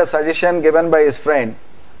followed a suggestion given by his friend,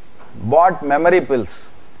 bought memory pills,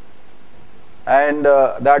 and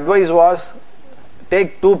the advice was,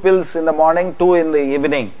 take 2 pills in the morning, 2 in the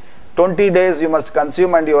evening. 20 days you must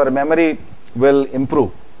consume and your memory will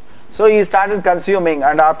improve. So he started consuming,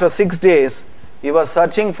 and after 6 days he was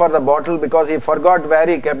searching for the bottle because he forgot where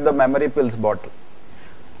he kept the memory pills bottle.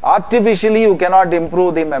 Artificially you cannot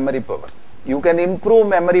improve the memory power. You can improve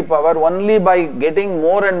memory power only by getting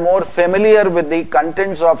more and more familiar with the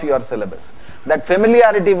contents of your syllabus. That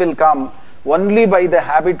familiarity will come only by the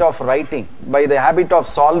habit of writing, by the habit of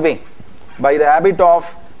solving, by the habit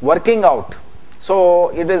of working out. So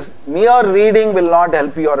it is mere reading will not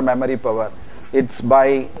help your memory power. It's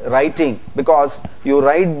by writing, because you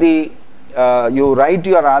write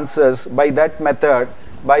your answers by that method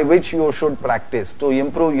by which you should practice to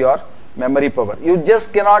improve your memory power. You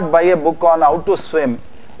just cannot buy a book on how to swim,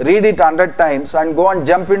 read it 100 times and go and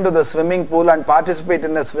jump into the swimming pool and participate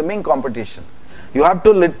in a swimming competition. You have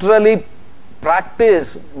to literally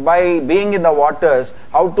practice by being in the waters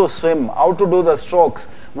how to swim, how to do the strokes,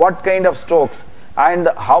 what kind of strokes and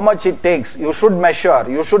how much it takes. You should measure,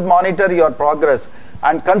 you should monitor your progress,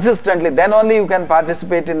 and consistently, then only you can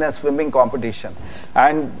participate in a swimming competition.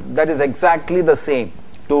 And that is exactly the same.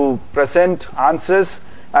 To present answers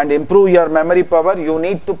and improve your memory power, you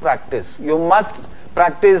need to practice. You must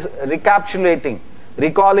practice recapitulating,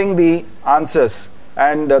 recalling the answers,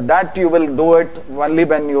 and that you will do it only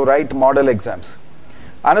when you write model exams.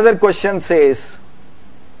 Another question says,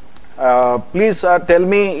 please tell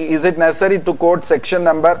me, is it necessary to quote section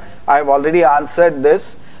number? I have already answered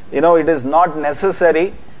this. It is not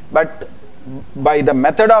necessary, but by the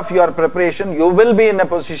method of your preparation, you will be in a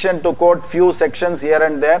position to quote few sections here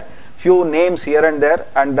and there, few names here and there,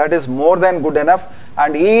 and that is more than good enough.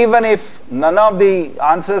 And even if none of the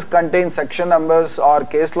answers contain section numbers or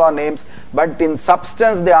case law names, but in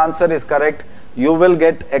substance the answer is correct, you will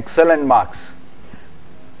get excellent marks.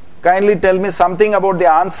 Kindly tell me something about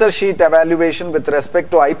the answer sheet evaluation with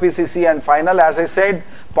respect to IPCC and final. As I said,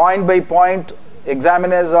 point by point,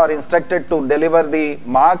 examiners are instructed to deliver the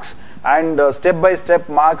marks, and step by step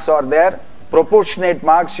marks are there. Proportionate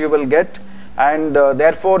marks you will get, and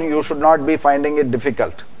therefore you should not be finding it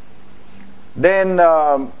difficult. Then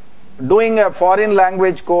doing a foreign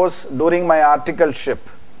language course during my articleship.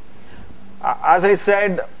 As I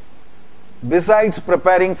said, besides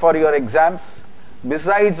preparing for your exams,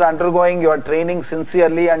 besides undergoing your training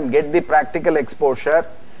sincerely and get the practical exposure,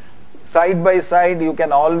 side by side you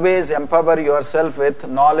can always empower yourself with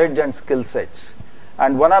knowledge and skill sets.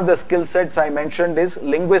 And one of the skill sets I mentioned is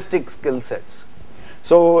linguistic skill sets.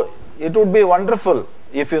 So it would be wonderful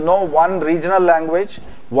if you know one regional language,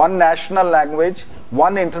 one national language,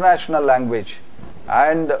 one international language,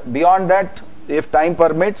 and beyond that, if time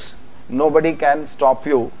permits, nobody can stop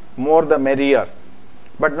you, more the merrier,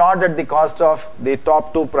 but not at the cost of the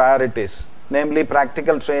top two priorities, namely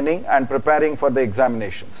practical training and preparing for the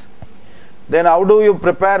examinations. Then how do you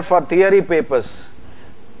prepare for theory papers?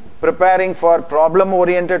 Preparing for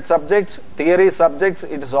problem-oriented subjects, theory subjects,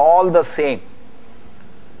 it is all the same.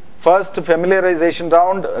 First, familiarization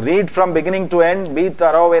round, read from beginning to end, be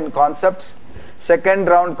thorough in concepts. Second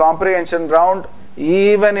round, comprehension round,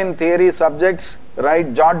 even in theory subjects,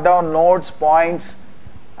 jot down notes, points,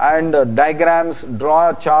 and diagrams,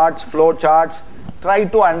 draw charts, flow charts. Try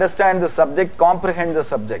to understand the subject, comprehend the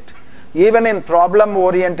subject. Even in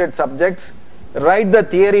problem-oriented subjects, write the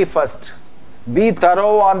theory first. Be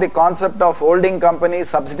thorough on the concept of holding company,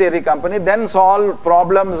 subsidiary company, then solve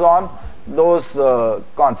problems on those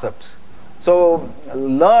concepts. So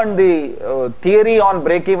learn the theory on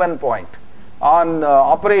break-even point, on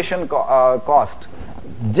operation cost.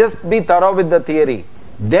 Just be thorough with the theory,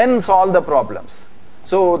 then solve the problems.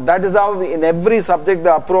 So that is how in every subject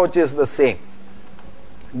the approach is the same.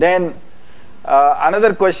 Then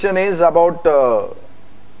another question is about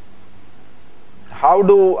how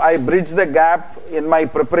do I bridge the gap in my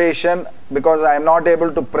preparation because I am not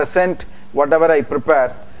able to present whatever I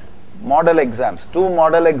prepare. Model exams. 2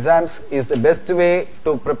 model exams is the best way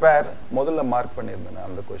to prepare. Modula mark pannirundha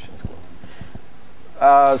on the questions.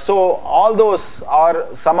 So all those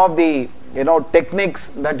are some of the techniques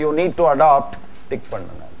that you need to adopt.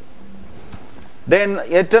 Then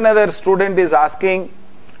yet another student is asking,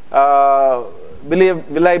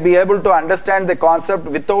 will I be able to understand the concept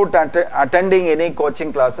without attending any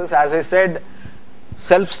coaching classes? As I said,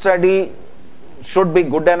 self-study should be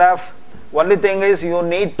good enough. Only thing is you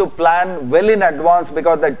need to plan well in advance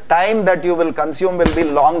because the time that you will consume will be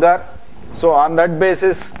longer. So on that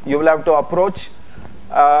basis, you will have to approach.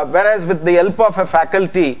 Whereas with the help of a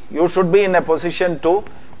faculty, you should be in a position to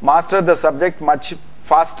master the subject much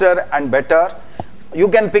faster and better. You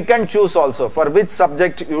can pick and choose also for which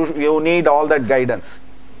subject you need all that guidance.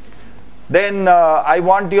 Then I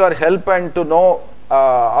want your help and to know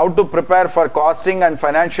how to prepare for costing and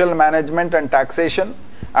financial management and taxation.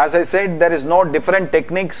 As I said, there is no different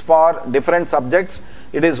techniques for different subjects.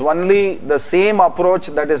 It is only the same approach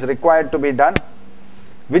that is required to be done.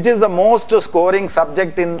 Which is the most scoring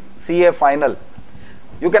subject in CA final?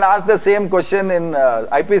 You can ask the same question in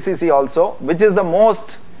IPCC also. Which is the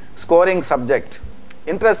most scoring subject?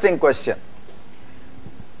 Interesting question.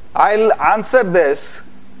 I'll answer this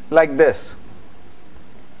like this.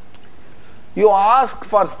 You ask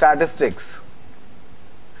for statistics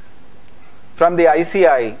from the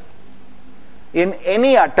ICAI in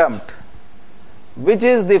any attempt, which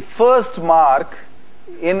is the first mark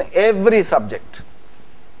in every subject.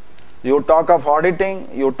 You talk of auditing,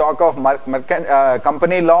 you talk of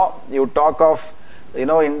company law, you talk of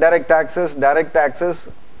indirect taxes, direct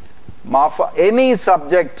taxes, MAFA, any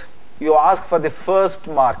subject you ask for the first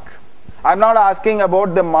mark. I'm not asking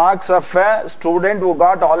about the marks of a student who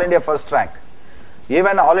got All India first rank.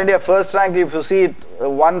 Even All India first rank, if you see it,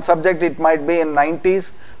 one subject it might be in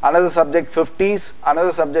 90s, another subject 50s,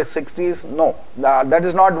 another subject 60s. No, that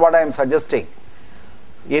is not what I am suggesting.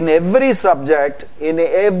 In every subject, in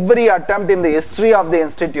every attempt in the history of the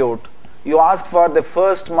institute, you ask for the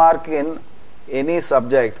first mark in any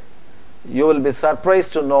subject, you will be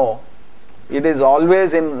surprised to know it is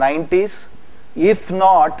always in 90s, if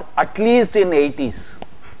not at least in 80s.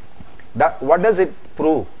 What does it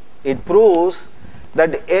prove? It proves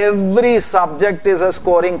that every subject is a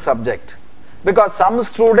scoring subject. Because some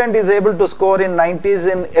student is able to score in 90s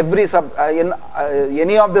in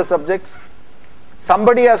any of the subjects.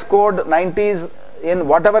 Somebody has scored 90s in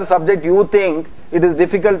whatever subject you think it is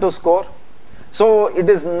difficult to score. So it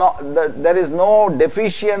is not, there is no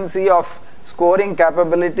deficiency of scoring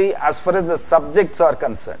capability as far as the subjects are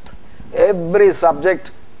concerned. Every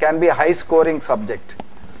subject can be a high scoring subject.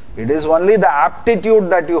 It is only the aptitude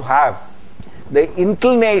that you have, the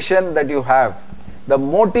inclination that you have, the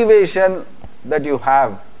motivation that you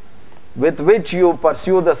have with which you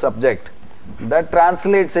pursue the subject, that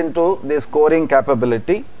translates into the scoring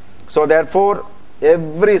capability. So therefore,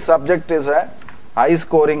 every subject is a high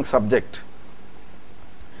scoring subject.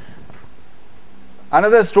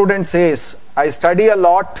 Another student says, I study a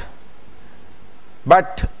lot,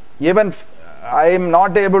 but even I am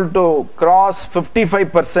not able to cross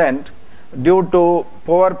 55% due to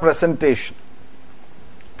poor presentation.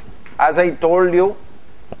 As I told you,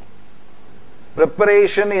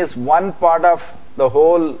 preparation is one part of the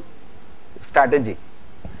whole strategy.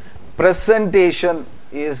 Presentation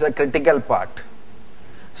is a critical part.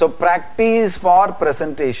 So practice for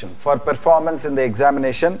presentation, for performance in the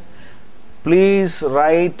examination. Please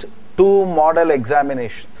write 2 model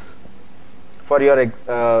examinations for your,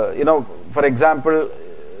 for example,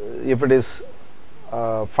 if it is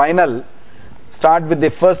final, start with the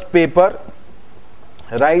first paper,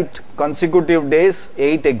 write consecutive days,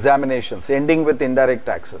 8 examinations, ending with indirect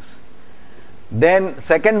taxes. Then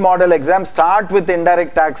second model exam, start with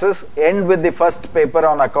indirect taxes, end with the first paper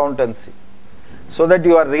on accountancy. So that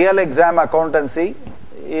your real exam accountancy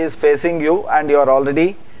is facing you and you are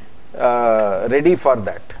already ready for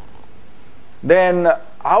that. Then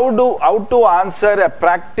how to answer a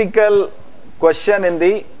practical question in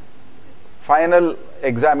the final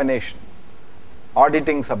examination,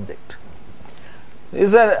 auditing subject.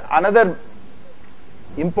 Is another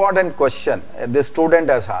important question the student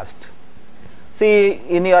has asked. See,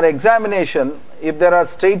 in your examination, if there are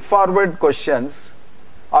straightforward questions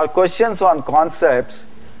or questions on concepts,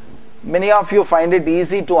 many of you find it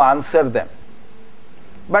easy to answer them.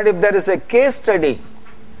 But if there is a case study,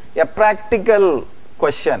 a practical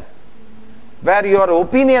question, where your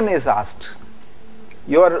opinion is asked,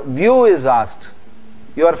 your view is asked,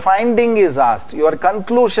 your finding is asked, your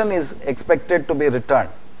conclusion is expected to be returned,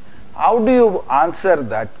 how do you answer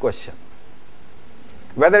that question?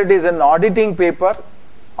 Whether it is in auditing paper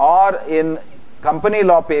or in company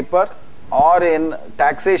law paper or in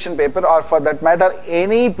taxation paper, or for that matter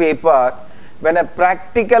any paper, when a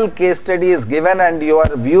practical case study is given and your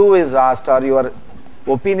view is asked or your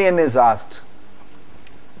opinion is asked,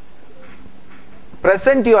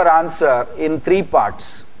 present your answer in 3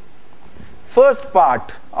 parts. First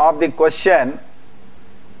part of the question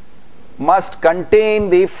must contain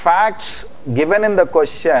the facts given in the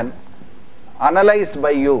question, analyzed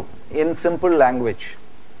by you in simple language.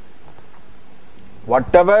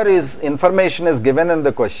 Whatever is information is given in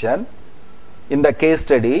the question, in the case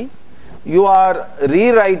study, you are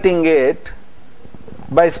rewriting it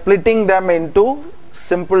by splitting them into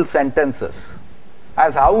simple sentences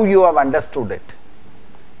as how you have understood it.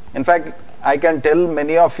 In fact, I can tell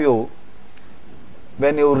many of you,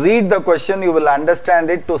 when you read the question, you will understand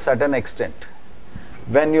it to a certain extent.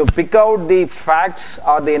 When you pick out the facts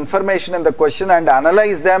or the information in the question and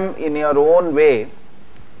analyze them in your own way,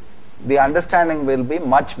 the understanding will be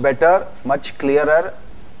much better, much clearer,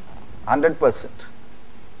 100%.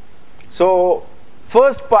 So,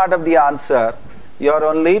 first part of the answer, you are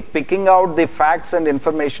only picking out the facts and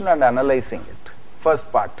information and analyzing it.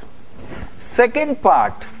 First part. Second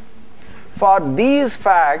part, for these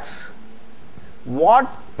facts, what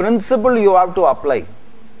principle you have to apply?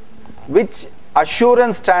 Which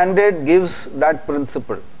assurance standard gives that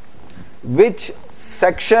principle? Which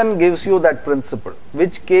section gives you that principle?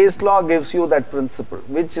 Which case law gives you that principle?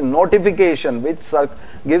 Which notification,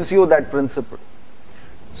 gives you that principle?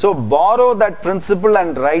 So borrow that principle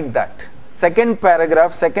and write that. Second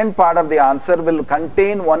paragraph, second part of the answer will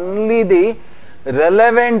contain only the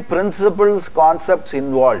relevant principles, concepts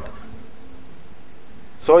involved.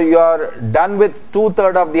 So you are done with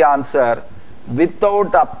 2/3 of the answer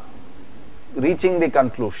without reaching the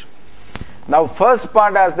conclusion. Now first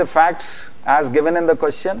part has the facts as given in the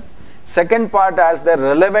question. Second part has the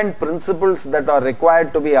relevant principles that are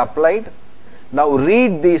required to be applied. Now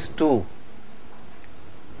read these two.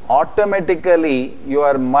 Automatically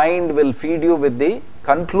your mind will feed you with the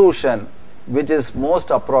conclusion which is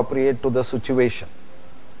most appropriate to the situation.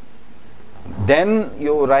 Then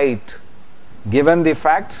you write, given the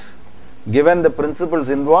facts, given the principles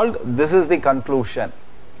involved, this is the conclusion.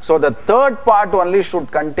 So the third part only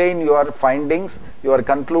should contain your findings, your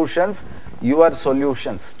conclusions, your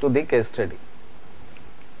solutions to the case study,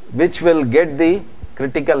 which will get the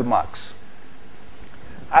critical marks.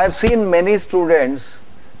 I have seen many students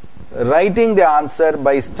writing the answer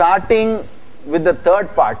by starting with the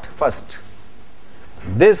third part first.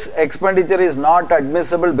 This expenditure is not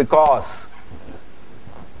admissible because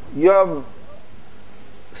you have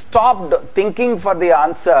stopped thinking for the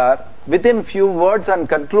answer within few words and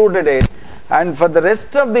concluded it, and for the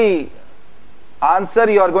rest of the answer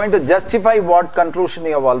you are going to justify what conclusion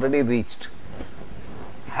you have already reached.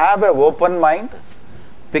 Have an open mind,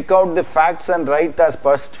 pick out the facts and write as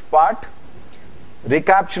first part,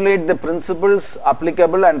 recapitulate the principles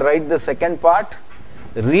applicable and write the second part,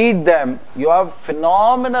 read them. You have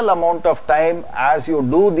phenomenal amount of time. As you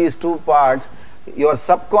do these two parts, your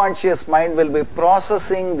subconscious mind will be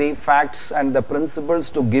processing the facts and the principles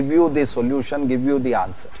to give you the solution, give you the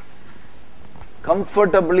answer.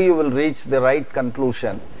 Comfortably you will reach the right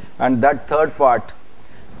conclusion. And that third part,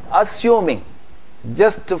 assuming,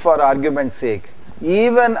 just for argument's sake,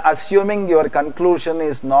 even assuming your conclusion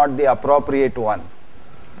is not the appropriate one,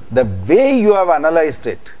 the way you have analyzed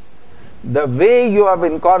it, the way you have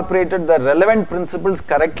incorporated the relevant principles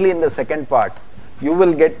correctly in the second part, you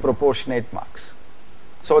will get proportionate marks.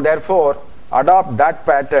 So therefore, adopt that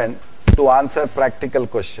pattern to answer practical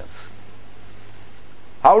questions.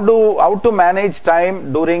 How to manage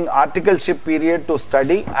time during articleship period to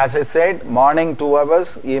study? As I said, morning 2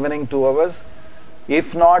 hours, evening 2 hours.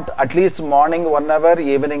 If not, at least morning 1 hour,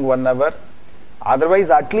 evening 1 hour.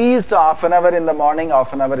 Otherwise, at least half an hour in the morning,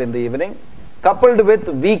 half an hour in the evening. Coupled with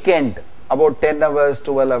weekend, about 10 hours,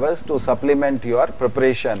 12 hours to supplement your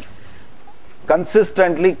preparation.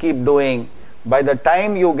 Consistently keep doing. By the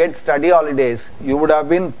time you get study holidays, you would have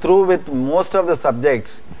been through with most of the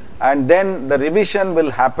subjects, and then the revision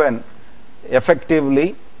will happen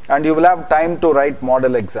effectively and you will have time to write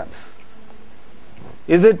model exams.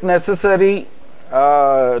 Is it necessary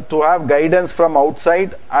to have guidance from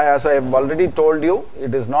outside? As I have already told you,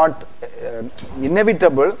 it is not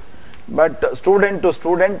inevitable, but student to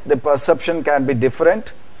student the perception can be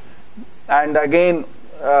different, and again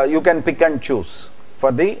you can pick and choose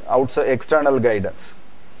for the outside external guidance.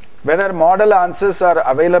 Whether model answers are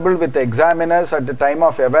available with examiners at the time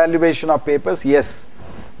of evaluation of papers? Yes,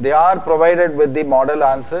 they are provided with the model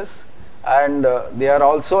answers, and they are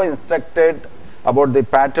also instructed about the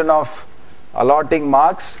pattern of allotting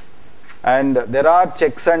marks, and there are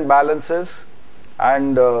checks and balances,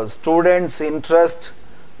 and students' interest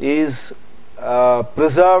is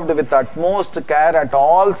preserved with utmost care at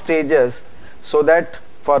all stages, so that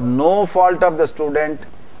for no fault of the student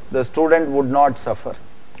would not suffer.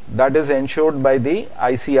 That is ensured by the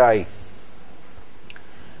ICAI.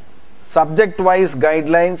 Subject-wise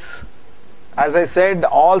guidelines, as I said,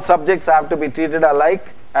 all subjects have to be treated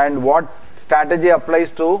alike, and what strategy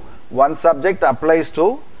applies to one subject applies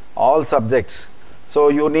to all subjects. So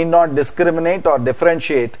you need not discriminate or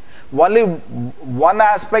differentiate. Only one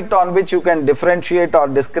aspect on which you can differentiate or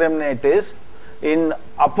discriminate is in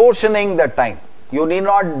apportioning the time. You need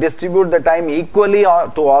not distribute the time equally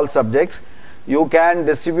to all subjects. You can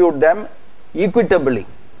distribute them equitably.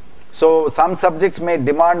 So some subjects may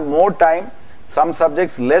demand more time, some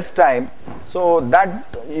subjects less time, so that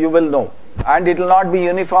you will know, and it will not be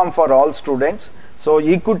uniform for all students. So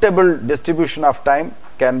equitable distribution of time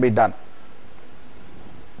can be done.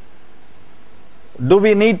 Do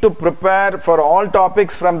we need to prepare for all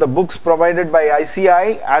topics from the books provided by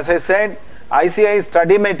ICAI? As I said, ICAI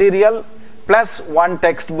study material plus one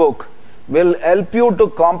textbook will help you to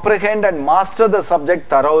comprehend and master the subject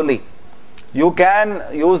thoroughly. You can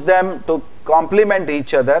use them to complement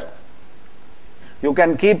each other. You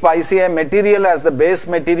can keep ICAI material as the base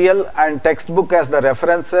material and textbook as the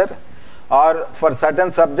referencer, or for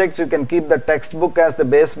certain subjects you can keep the textbook as the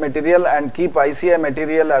base material and keep ICAI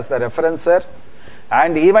material as the referencer.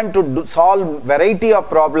 And even to solve variety of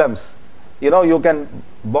problems, you can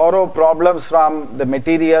borrow problems from the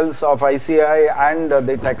materials of ICAI and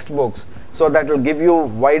the textbooks, so that will give you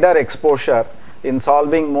wider exposure in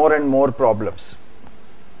solving more and more problems.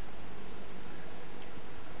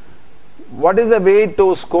 What is the way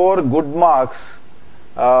to score good marks?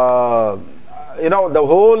 The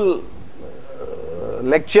whole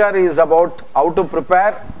lecture is about how to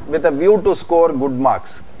prepare with a view to score good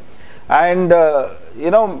marks. And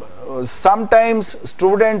sometimes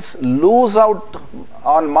students lose out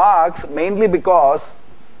on marks mainly because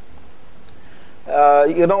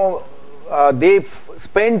they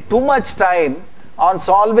spend too much time on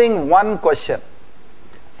solving one question.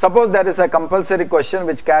 Suppose there is a compulsory question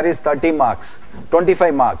which carries 30 marks,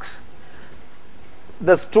 25 marks.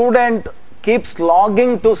 The student keeps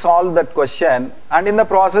logging to solve that question, and in the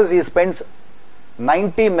process he spends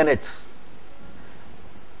 90 minutes.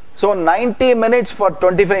 So 90 minutes for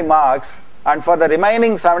 25 marks, and for the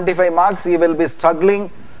remaining 75 marks he will be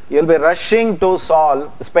struggling, he will be rushing to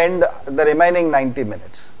spend the remaining 90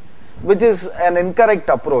 minutes, which is an incorrect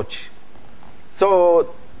approach. So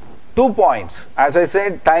 2 points, as I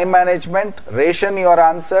said, time management, ration your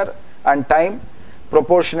answer and time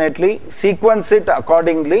proportionately, sequence it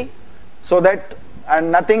accordingly, so that and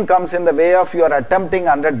nothing comes in the way of your attempting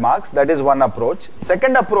 100 marks. That is one approach.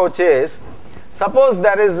 Second approach is, suppose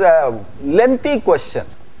there is a lengthy question.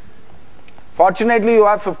 Fortunately, you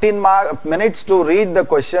have 15 minutes to read the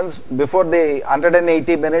questions before the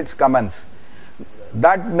 180 minutes commence.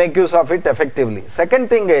 That make use of it effectively. Second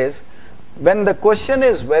thing is, when the question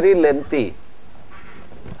is very lengthy,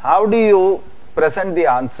 how do you present the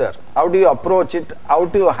answer? How do you approach it? How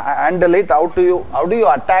do you handle it? How do you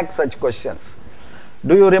attack such questions?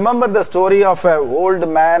 Do you remember the story of an old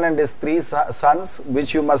man and his 3 sons,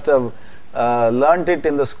 which you must have learnt it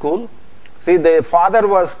in the school? See, the father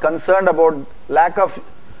was concerned about lack of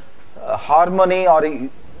harmony or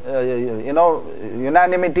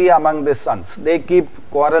unanimity among the sons. They keep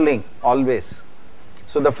quarreling always.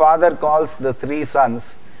 So the father calls the 3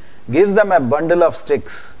 sons, gives them a bundle of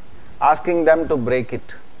sticks, asking them to break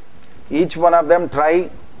it. Each one of them try,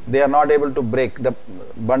 they are not able to break the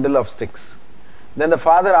bundle of sticks. Then the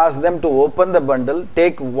father asks them to open the bundle,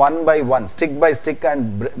 take one by one, stick by stick,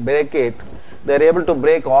 and break it. They are able to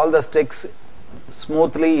break all the sticks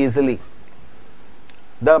smoothly, easily.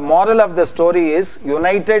 The moral of the story is,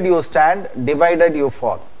 united you stand, divided you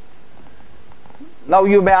fall. Now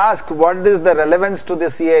you may ask, what is the relevance to the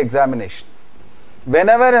CA examination?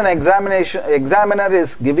 Whenever an examiner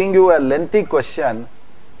is giving you a lengthy question,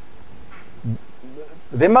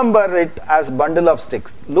 remember it as bundle of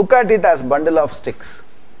sticks. Look at it as bundle of sticks.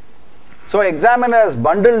 So examiner has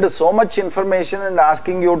bundled so much information and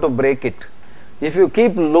asking you to break it. If you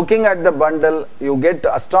keep looking at the bundle, you get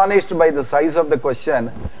astonished by the size of the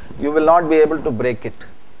question, you will not be able to break it.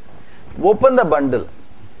 Open the bundle.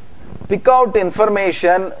 Pick out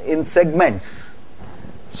information in segments.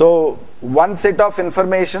 So one set of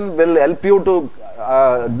information will help you to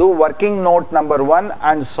do working note number 1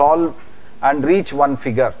 and solve and reach one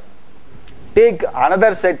figure. Take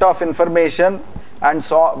another set of information and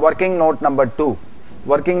working note number 2,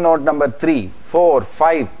 working note number 3, 4,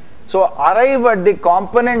 5. So arrive at the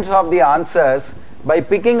components of the answers by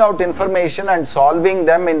picking out information and solving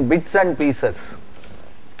them in bits and pieces.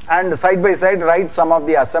 And side by side write some of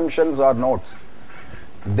the assumptions or notes.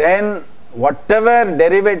 Then whatever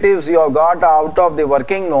derivatives you have got out of the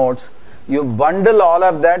working notes, you bundle all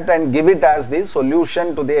of that and give it as the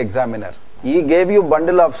solution to the examiner. He gave you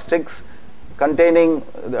bundle of sticks containing,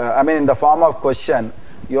 in the form of question.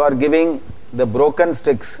 You are giving the broken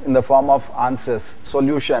sticks in the form of answers,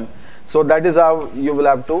 solution. So that is how you will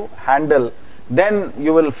have to handle. Then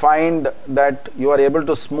you will find that you are able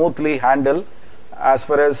to smoothly handle as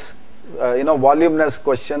far as voluminous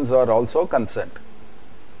questions are also concerned.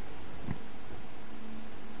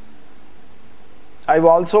 I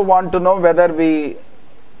also want to know whether we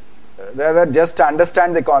just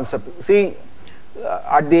understand the concept. See,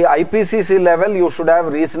 at the IPCC level, you should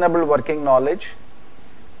have reasonable working knowledge.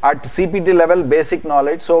 At CPT level, basic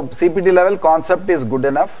knowledge. So CPT level, concept is good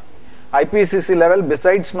enough. IPCC level,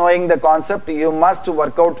 besides knowing the concept, you must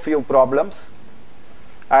work out few problems.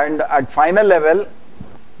 And at final level,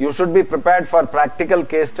 you should be prepared for practical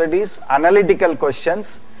case studies, analytical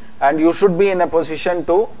questions, and you should be in a position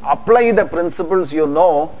to apply the principles you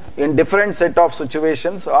know in different set of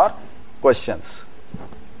situations or questions.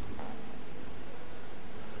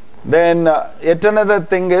 Then yet another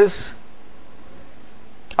thing is,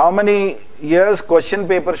 how many years question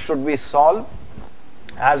paper should we solve?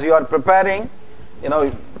 As you are preparing,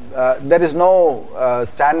 there is no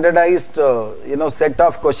standardized set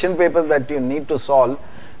of question papers that you need to solve.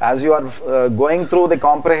 As you are going through the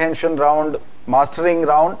comprehension round, mastering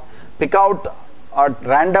round, pick out at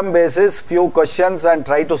random basis few questions and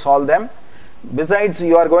try to solve them. Besides,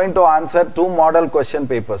 you are going to answer 2 model question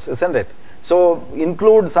papers, isn't it? So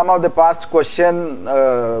include some of the past question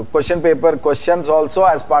paper questions also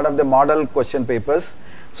as part of the model question papers.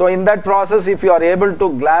 So in that process, if you are able to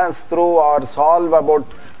glance through or solve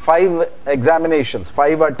about 5 examinations,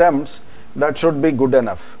 5 attempts, that should be good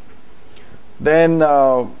enough. Then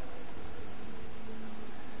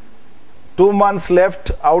 2 months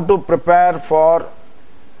left, how to prepare for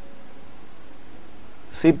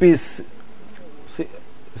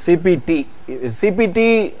CPT.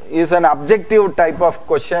 CPT is an objective type of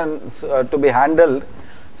questions to be handled.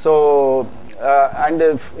 So and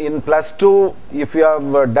if in +2, if you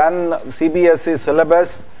have done CBSE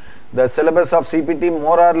syllabus, the syllabus of CPT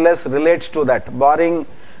more or less relates to that, barring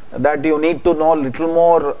that you need to know little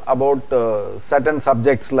more about certain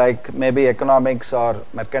subjects like maybe economics or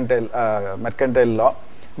mercantile law,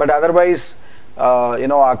 but otherwise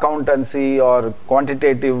accountancy or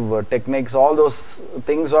quantitative techniques, all those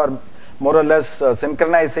things are more or less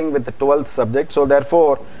synchronizing with the 12th subject. So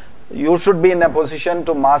therefore you should be in a position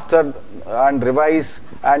to master and revise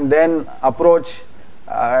and then approach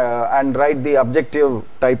and write the objective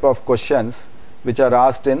type of questions which are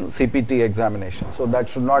asked in CPT examination. So that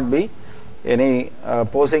should not be any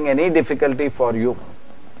posing any difficulty for you.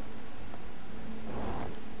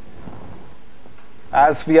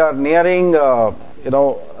 As we are nearing the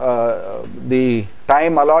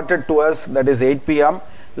time allotted to us, that is 8 p.m.,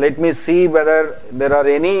 let me see whether there are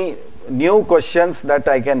any new questions that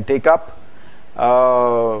I can take up.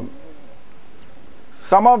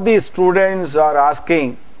 Some of the students are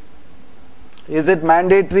asking, is it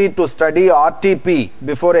mandatory to study RTP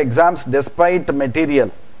before exams despite material?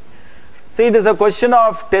 See, it is a question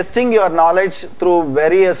of testing your knowledge through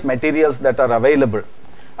various materials that are available.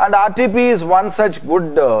 And RTP is one such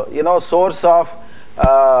good source of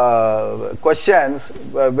questions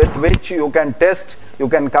with which you can test, you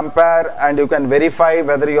can compare, and you can verify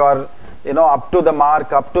whether you are up to the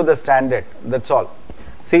mark, up to the standard. That's all.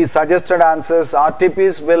 See, suggested answers,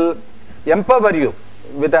 RTPs will empower you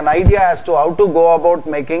with an idea as to how to go about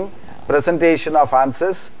making presentation of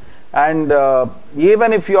answers. And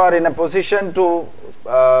even if you are in a position to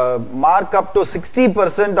mark up to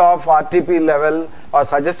 60% of RTP level or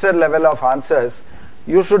suggested level of answers,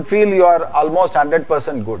 you should feel you are almost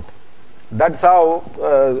 100% good. That's how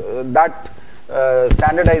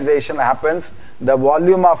standardization happens. The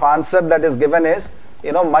volume of answer that is given is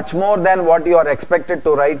much more than what you are expected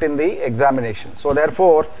to write in the examination. So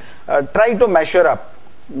therefore, try to measure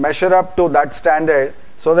up to that standard,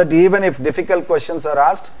 so that even if difficult questions are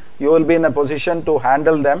asked, you will be in a position to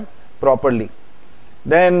handle them properly.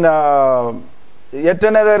 Then yet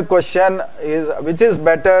another question is, which is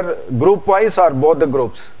better, group wise or both the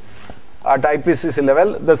groups at IPCC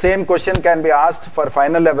level? The same question can be asked for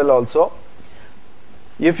final level also.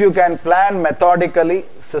 If you can plan methodically,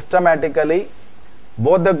 systematically,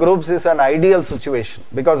 both the groups is an ideal situation,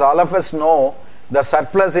 because all of us know the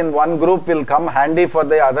surplus in one group will come handy for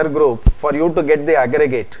the other group for you to get the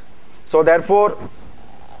aggregate. So therefore,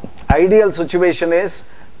 ideal situation is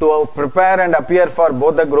to prepare and appear for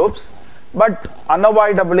both the groups, but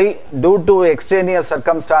unavoidably, due to extraneous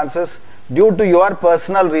circumstances, due to your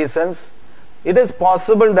personal reasons, it is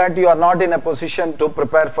possible that you are not in a position to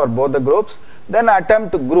prepare for both the groups. Then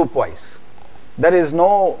attempt group wise. There is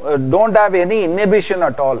no, don't have any inhibition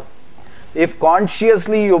at all. If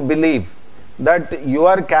consciously you believe that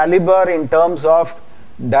your caliber in terms of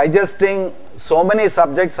digesting so many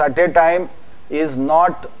subjects at a time is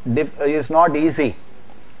not easy,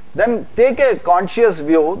 then take a conscious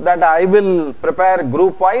view that I will prepare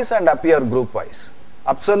group wise and appear group wise.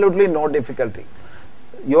 Absolutely no difficulty.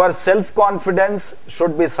 Your self-confidence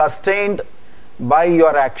should be sustained by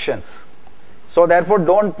your actions. So therefore,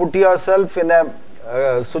 don't put yourself in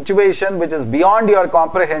a situation which is beyond your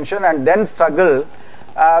comprehension and then struggle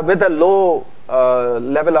with a low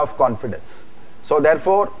level of confidence. So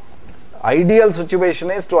therefore, ideal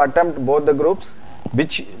situation is to attempt both the groups,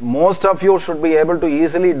 which most of you should be able to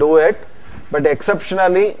easily do it, but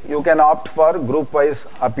exceptionally you can opt for group wise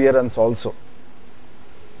appearance also.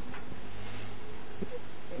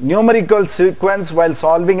 Numerical sequence while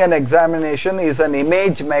solving an examination is an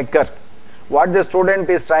image maker. What the student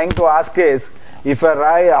is trying to ask is, if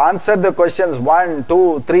I answer the questions 1,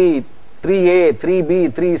 2, 3, 3A,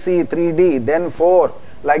 3B, 3C, 3D, then 4,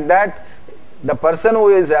 like that, the person who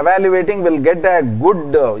is evaluating will get a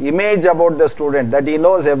good image about the student, that he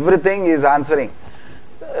knows everything he is answering.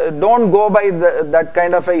 Don't go by that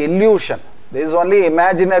kind of a illusion. This is only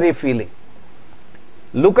imaginary feeling.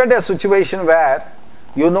 Look at a situation where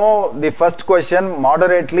you know the first question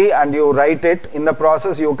moderately and you write it. In the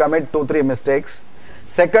process you commit 2-3 mistakes.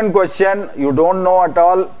 Second question you don't know at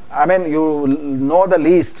all, I mean you know the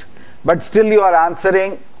least, but still you are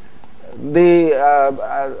answering the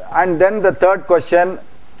and then the third question,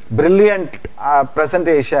 brilliant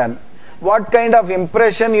presentation. What kind of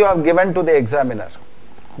impression you have given to the examiner?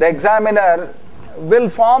 The examiner will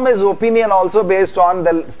form his opinion also based on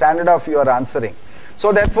the standard of your answering.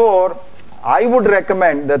 So therefore, I would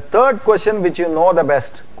recommend the third question, which you know the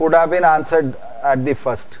best, could have been answered at the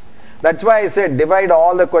first. That's why I said divide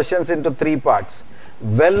all the questions into 3 parts.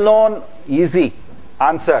 Well-known, easy,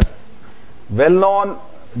 answer. Well-known,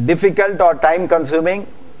 difficult or time-consuming,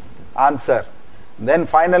 answer. Then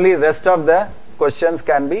finally, rest of the questions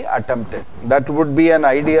can be attempted. That would be an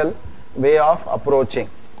ideal way of approaching.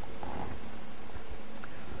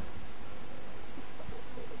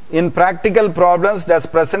 In practical problems, does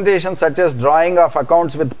presentation such as drawing of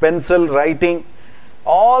accounts with pencil, writing,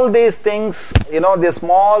 all these things, the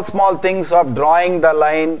small things of drawing the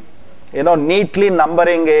line, neatly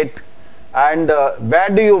numbering it, and where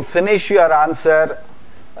do you finish your answer,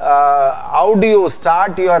 how do you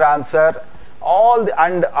start your answer,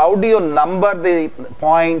 and how do you number the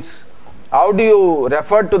points, how do you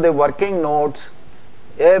refer to the working notes,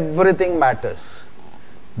 everything matters.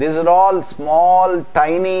 These are all small,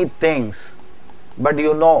 tiny things, but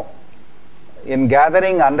in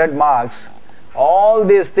gathering 100 marks, all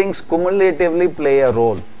these things cumulatively play a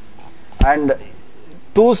role. And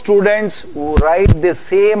 2 students who write the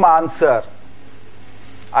same answer,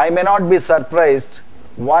 I may not be surprised,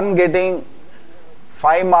 one getting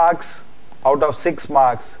 5 marks out of 6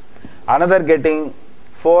 marks, another getting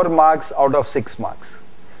 4 marks out of 6 marks.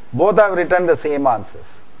 Both have written the same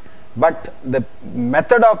answers. But the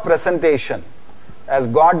method of presentation has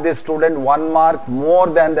got this student 1 mark more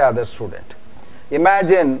than the other student.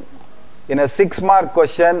 Imagine in a 6-mark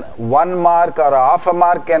question, 1 mark or half a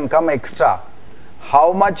mark can come extra.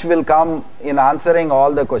 How much will come in answering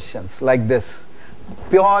all the questions like this?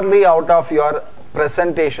 Purely out of your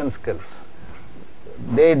presentation skills.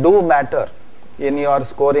 They do matter in your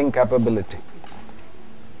scoring capability.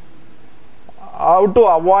 How to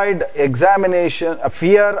avoid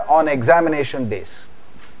fear on examination days.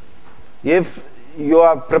 If you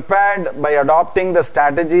are prepared by adopting the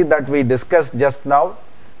strategy that we discussed just now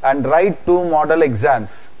and write 2 model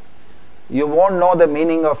exams, you won't know the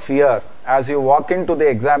meaning of fear as you walk into the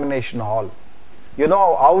examination hall. You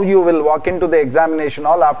know how you will walk into the examination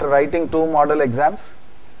hall after writing 2 model exams?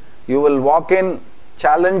 You will walk in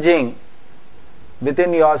challenging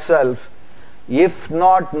within yourself, if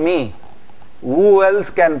not me, who else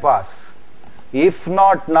can pass? If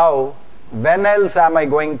not now, when else am I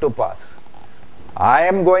going to pass? I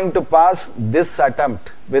am going to pass this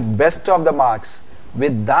attempt with best of the marks.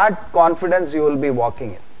 With that confidence you will be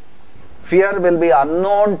walking in. Fear will be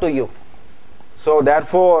unknown to you. So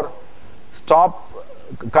therefore,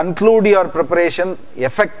 conclude your preparation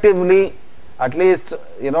effectively, at least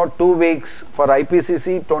 2 weeks for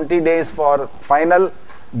IPCC, 20 days for final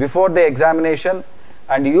before the examination,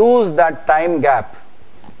 and use that time gap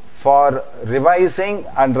for revising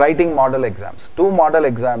and writing model exams. 2 model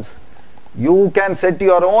exams. You can set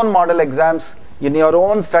your own model exams. In your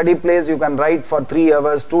own study place, you can write for 3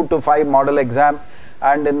 hours, 2 to 5 model exam,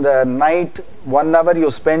 and in the night, 1 hour you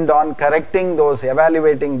spend on correcting those,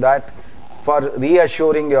 evaluating that, for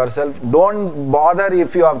reassuring yourself. Don't bother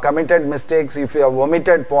if you have committed mistakes, if you have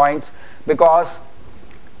omitted points, because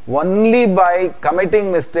only by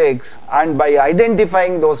committing mistakes and by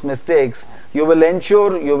identifying those mistakes, you will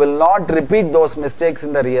ensure you will not repeat those mistakes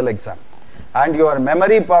in the real exam. And your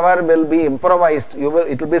memory power will be improvised.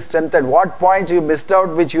 It will be strengthened. What points you missed out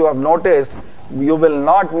which you have noticed, you will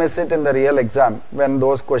not miss it in the real exam when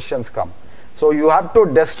those questions come. So you have to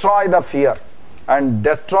destroy the fear. And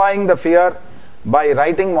destroying the fear by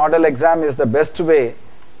writing model exam is the best way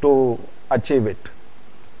to achieve it.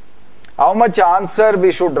 How much answer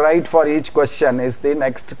we should write for each question is the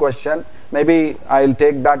next question. Maybe I'll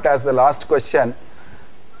take that as the last question.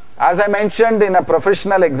 As I mentioned, in a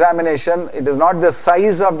professional examination, it is not the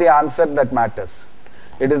size of the answer that matters.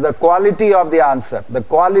 It is the quality of the answer, the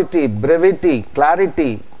quality, brevity,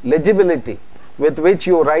 clarity, legibility with which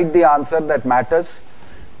you write the answer that matters.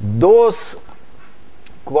 Those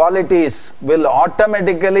qualities will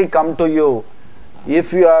automatically come to you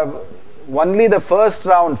if you have only the first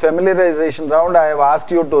round, familiarization round, I have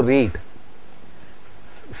asked you to read.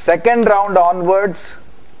 Second round onwards,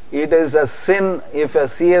 it is a sin if a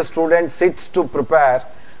CA student sits to prepare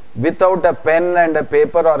without a pen and a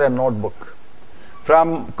paper or a notebook.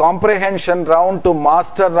 From comprehension round to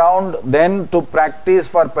master round, then to practice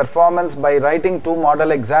for performance by writing 2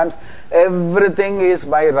 model exams, everything is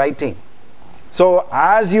by writing. So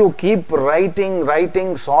as you keep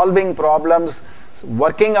writing, solving problems,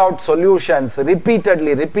 working out solutions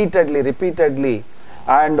repeatedly,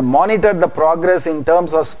 and monitor the progress in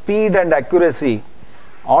terms of speed and accuracy,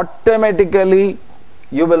 automatically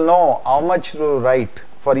you will know how much to write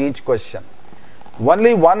for each question.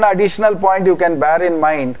 Only one additional point you can bear in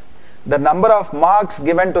mind, the number of marks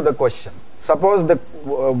given to the question. Suppose the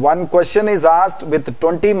one question is asked with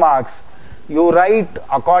 20 marks, you write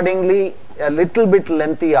accordingly a little bit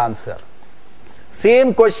lengthy answer.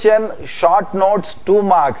 Same question, short notes, 2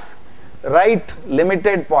 marks, write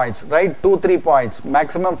limited points, write 2-3 points,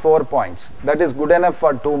 maximum 4 points. That is good enough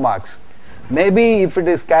for 2 marks. Maybe if it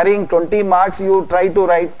is carrying 20 marks, you try to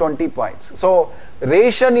write 20 points. So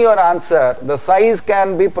ration your answer. The size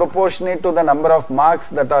can be proportionate to the number of marks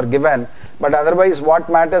that are given, but otherwise what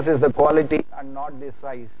matters is the quality and not the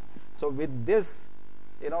size. So with this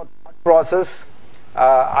thought process,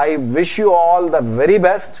 I wish you all the very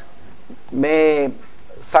best. May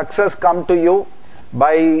success come to you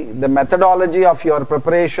by the methodology of your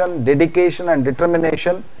preparation, dedication and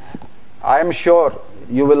determination. I am sure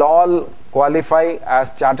you will all qualify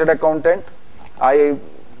as chartered accountant. I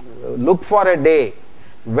look for a day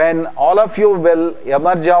when all of you will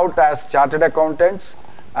emerge out as chartered accountants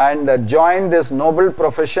and join this noble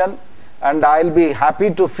profession, and I'll be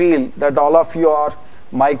happy to feel that all of you are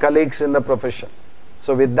my colleagues in the profession.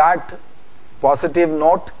 So with that positive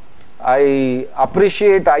note, I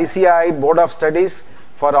appreciate ICAI Board of Studies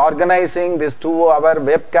for organizing this 2-hour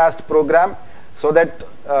webcast program so that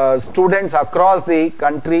students across the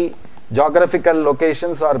country, geographical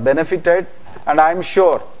locations are benefited, and I'm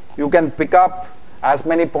sure you can pick up as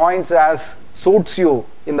many points as suits you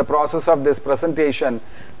in the process of this presentation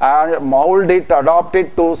and mold it, adopt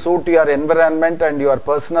it to suit your environment and your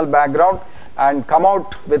personal background, and come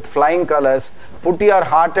out with flying colors. Put your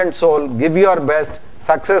heart and soul, give your best.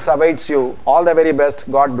 Success awaits you. All the very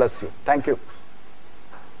best. God bless you. Thank you.